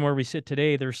 even where we sit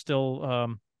today, there's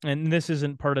still, and this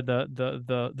isn't part of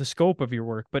the scope of your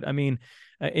work, but I mean,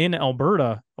 in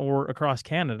Alberta or across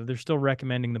Canada, they're still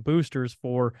recommending the boosters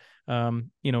for,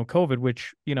 COVID,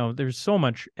 which, there's so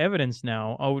much evidence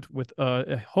now out with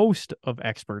a host of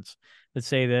experts that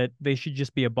say that they should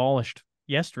just be abolished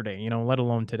yesterday, let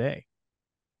alone today.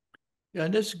 Yeah,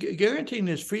 and this guaranteeing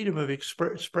this freedom of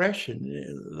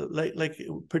expression, like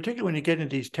particularly when you get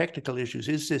into these technical issues,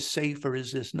 is this safe or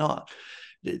is this not?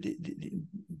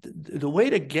 The way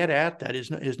to get at that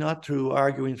is not through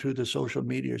arguing through the social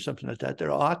media or something like that.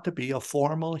 There ought to be a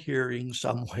formal hearing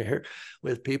somewhere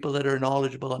with people that are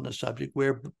knowledgeable on the subject,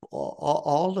 where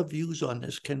all the views on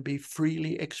this can be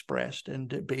freely expressed and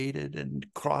debated and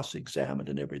cross-examined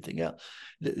and everything else.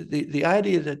 The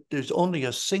idea that there's only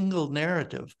a single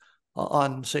narrative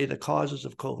on, say, the causes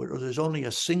of COVID, or there's only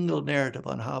a single narrative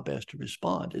on how best to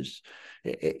respond is,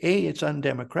 it's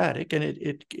undemocratic, and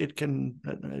it can,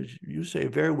 as you say,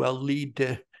 very well lead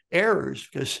to errors,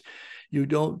 because you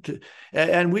don't.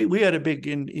 And we had a big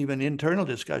even internal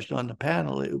discussion on the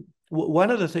panel. One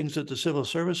of the things that the civil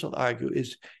service will argue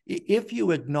is, if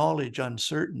you acknowledge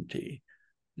uncertainty,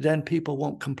 then people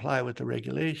won't comply with the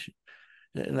regulation.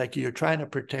 Like, you're trying to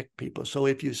protect people. So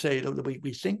if you say,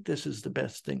 we think this is the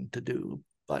best thing to do,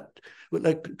 but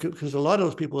like, because a lot of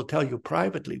those people will tell you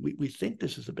privately, we think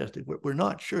this is the best thing. We're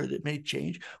not sure. That may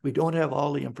change. We don't have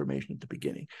all the information at the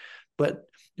beginning. But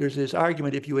there's this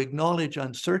argument, if you acknowledge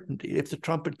uncertainty, if the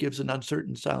trumpet gives an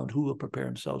uncertain sound, who will prepare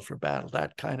themselves for battle?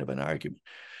 That kind of an argument.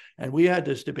 And we had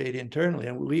this debate internally,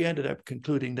 and we ended up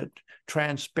concluding that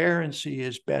transparency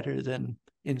is better than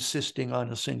insisting on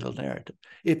a single narrative.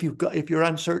 If you're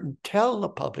uncertain, tell the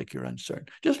public you're uncertain,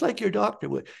 just like your doctor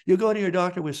would. You go to your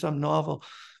doctor with some novel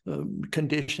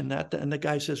condition and the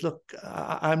guy says, look,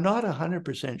 I'm not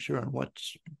 100% sure on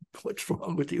what's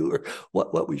wrong with you or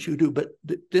what we should do, but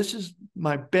this is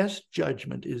my best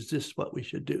judgment. Is this what we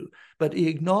should do? But he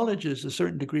acknowledges a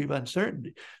certain degree of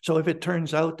uncertainty. So if it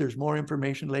turns out there's more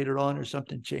information later on or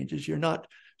something changes, you're not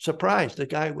surprised. The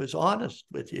guy was honest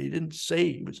with you. He didn't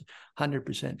say he was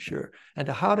 100% sure. And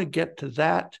how to get to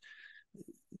that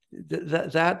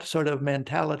sort of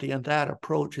mentality and that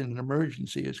approach in an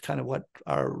emergency is kind of what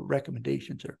our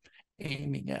recommendations are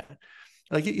aiming at.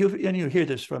 Like, you hear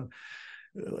this from,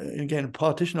 again, a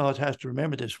politician always has to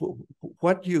remember this.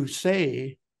 What you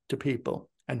say to people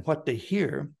and what they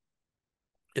hear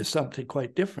is something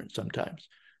quite different sometimes.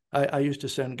 I used to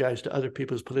send guys to other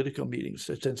people's political meetings.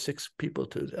 I sent 6 people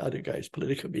to the other guy's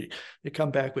political meeting. They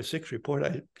come back with 6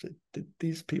 reports.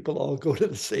 These people all go to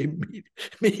the same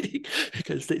meeting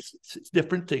because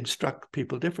different things struck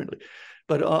people differently.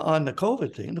 But on the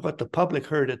COVID thing, what the public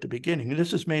heard at the beginning, and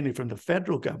this is mainly from the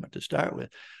federal government to start with,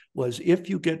 was, if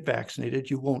you get vaccinated,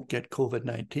 you won't get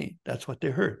COVID-19. That's what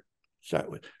they heard to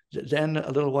start with. Then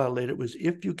a little while later, it was,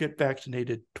 if you get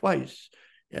vaccinated twice,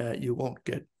 you won't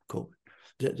get COVID.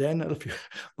 Then a few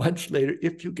months later,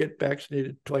 if you get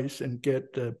vaccinated twice and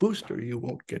get a booster, you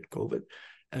won't get COVID.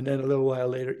 And then a little while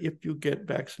later, if you get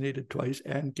vaccinated twice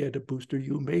and get a booster,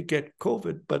 you may get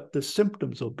COVID, but the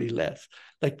symptoms will be less.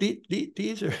 Like,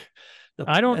 these are.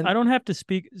 I don't have to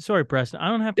speak. Sorry, Preston. I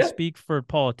don't have to speak for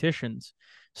politicians.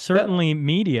 Certainly,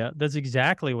 media. That's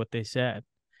exactly what they said.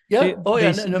 Yeah.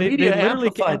 And the media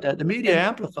amplified that. The media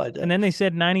amplified that. And then they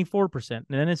said 94%, and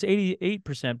then it's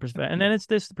 88%, and then it's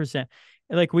this percent.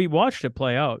 Like, we watched it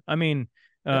play out. I mean,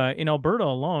 in Alberta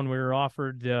alone, we were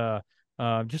offered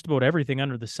just about everything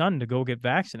under the sun to go get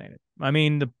vaccinated. I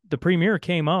mean, the premier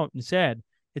came out and said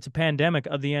it's a pandemic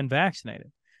of the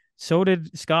unvaccinated. So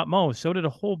did Scott Moe. So did a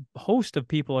whole host of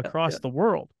people across the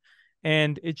world.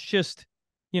 And it's just,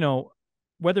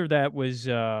 whether that was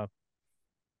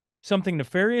something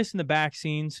nefarious in the back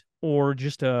scenes or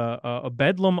just a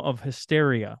bedlam of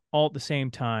hysteria all at the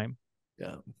same time.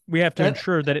 Yeah, we have to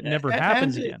ensure that it never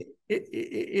happens again.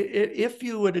 If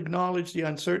you would acknowledge the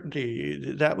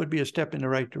uncertainty, that would be a step in the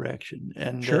right direction.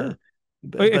 And sure,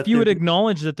 but if you would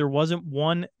acknowledge that there wasn't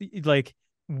one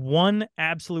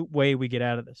absolute way we get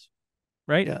out of this,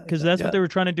 right? Because that's what they were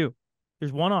trying to do.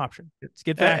 There's one option. Let's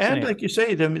get And vaccinated. like you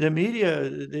say, the media,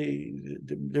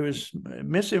 there was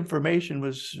misinformation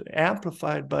was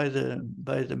amplified by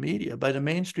the media, by the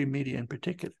mainstream media in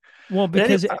particular. Well,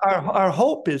 because our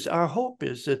hope is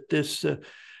that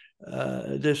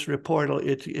this report,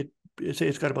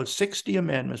 it's got about 60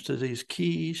 amendments to these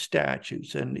key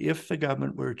statutes, and if the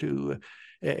government were to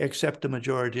accept the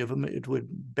majority of them, it would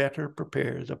better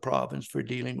prepare the province for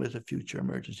dealing with a future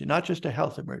emergency, not just a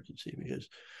health emergency, because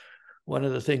one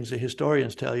of the things the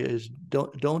historians tell you is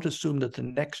don't assume that the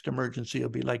next emergency will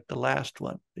be like the last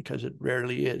one, because it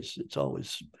rarely is. It's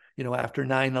always, after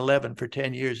 9/11 for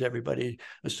 10 years, everybody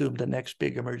assumed the next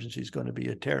big emergency is going to be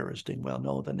a terrorist thing. Well,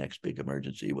 no, the next big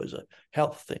emergency was a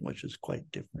health thing, which is quite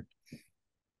different.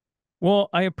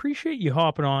 Well, I appreciate you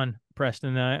hopping on,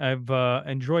 Preston. I've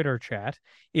enjoyed our chat.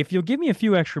 If you'll give me a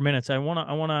few extra minutes, I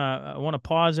wanna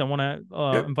pause. I wanna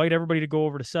invite everybody to go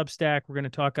over to Substack. We're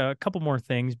gonna talk a couple more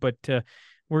things, but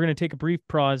we're gonna take a brief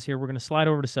pause here. We're gonna slide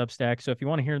over to Substack. So if you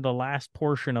want to hear the last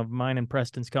portion of mine and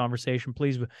Preston's conversation,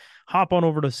 please hop on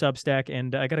over to Substack.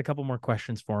 And I got a couple more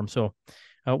questions for him. So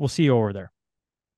we'll see you over there.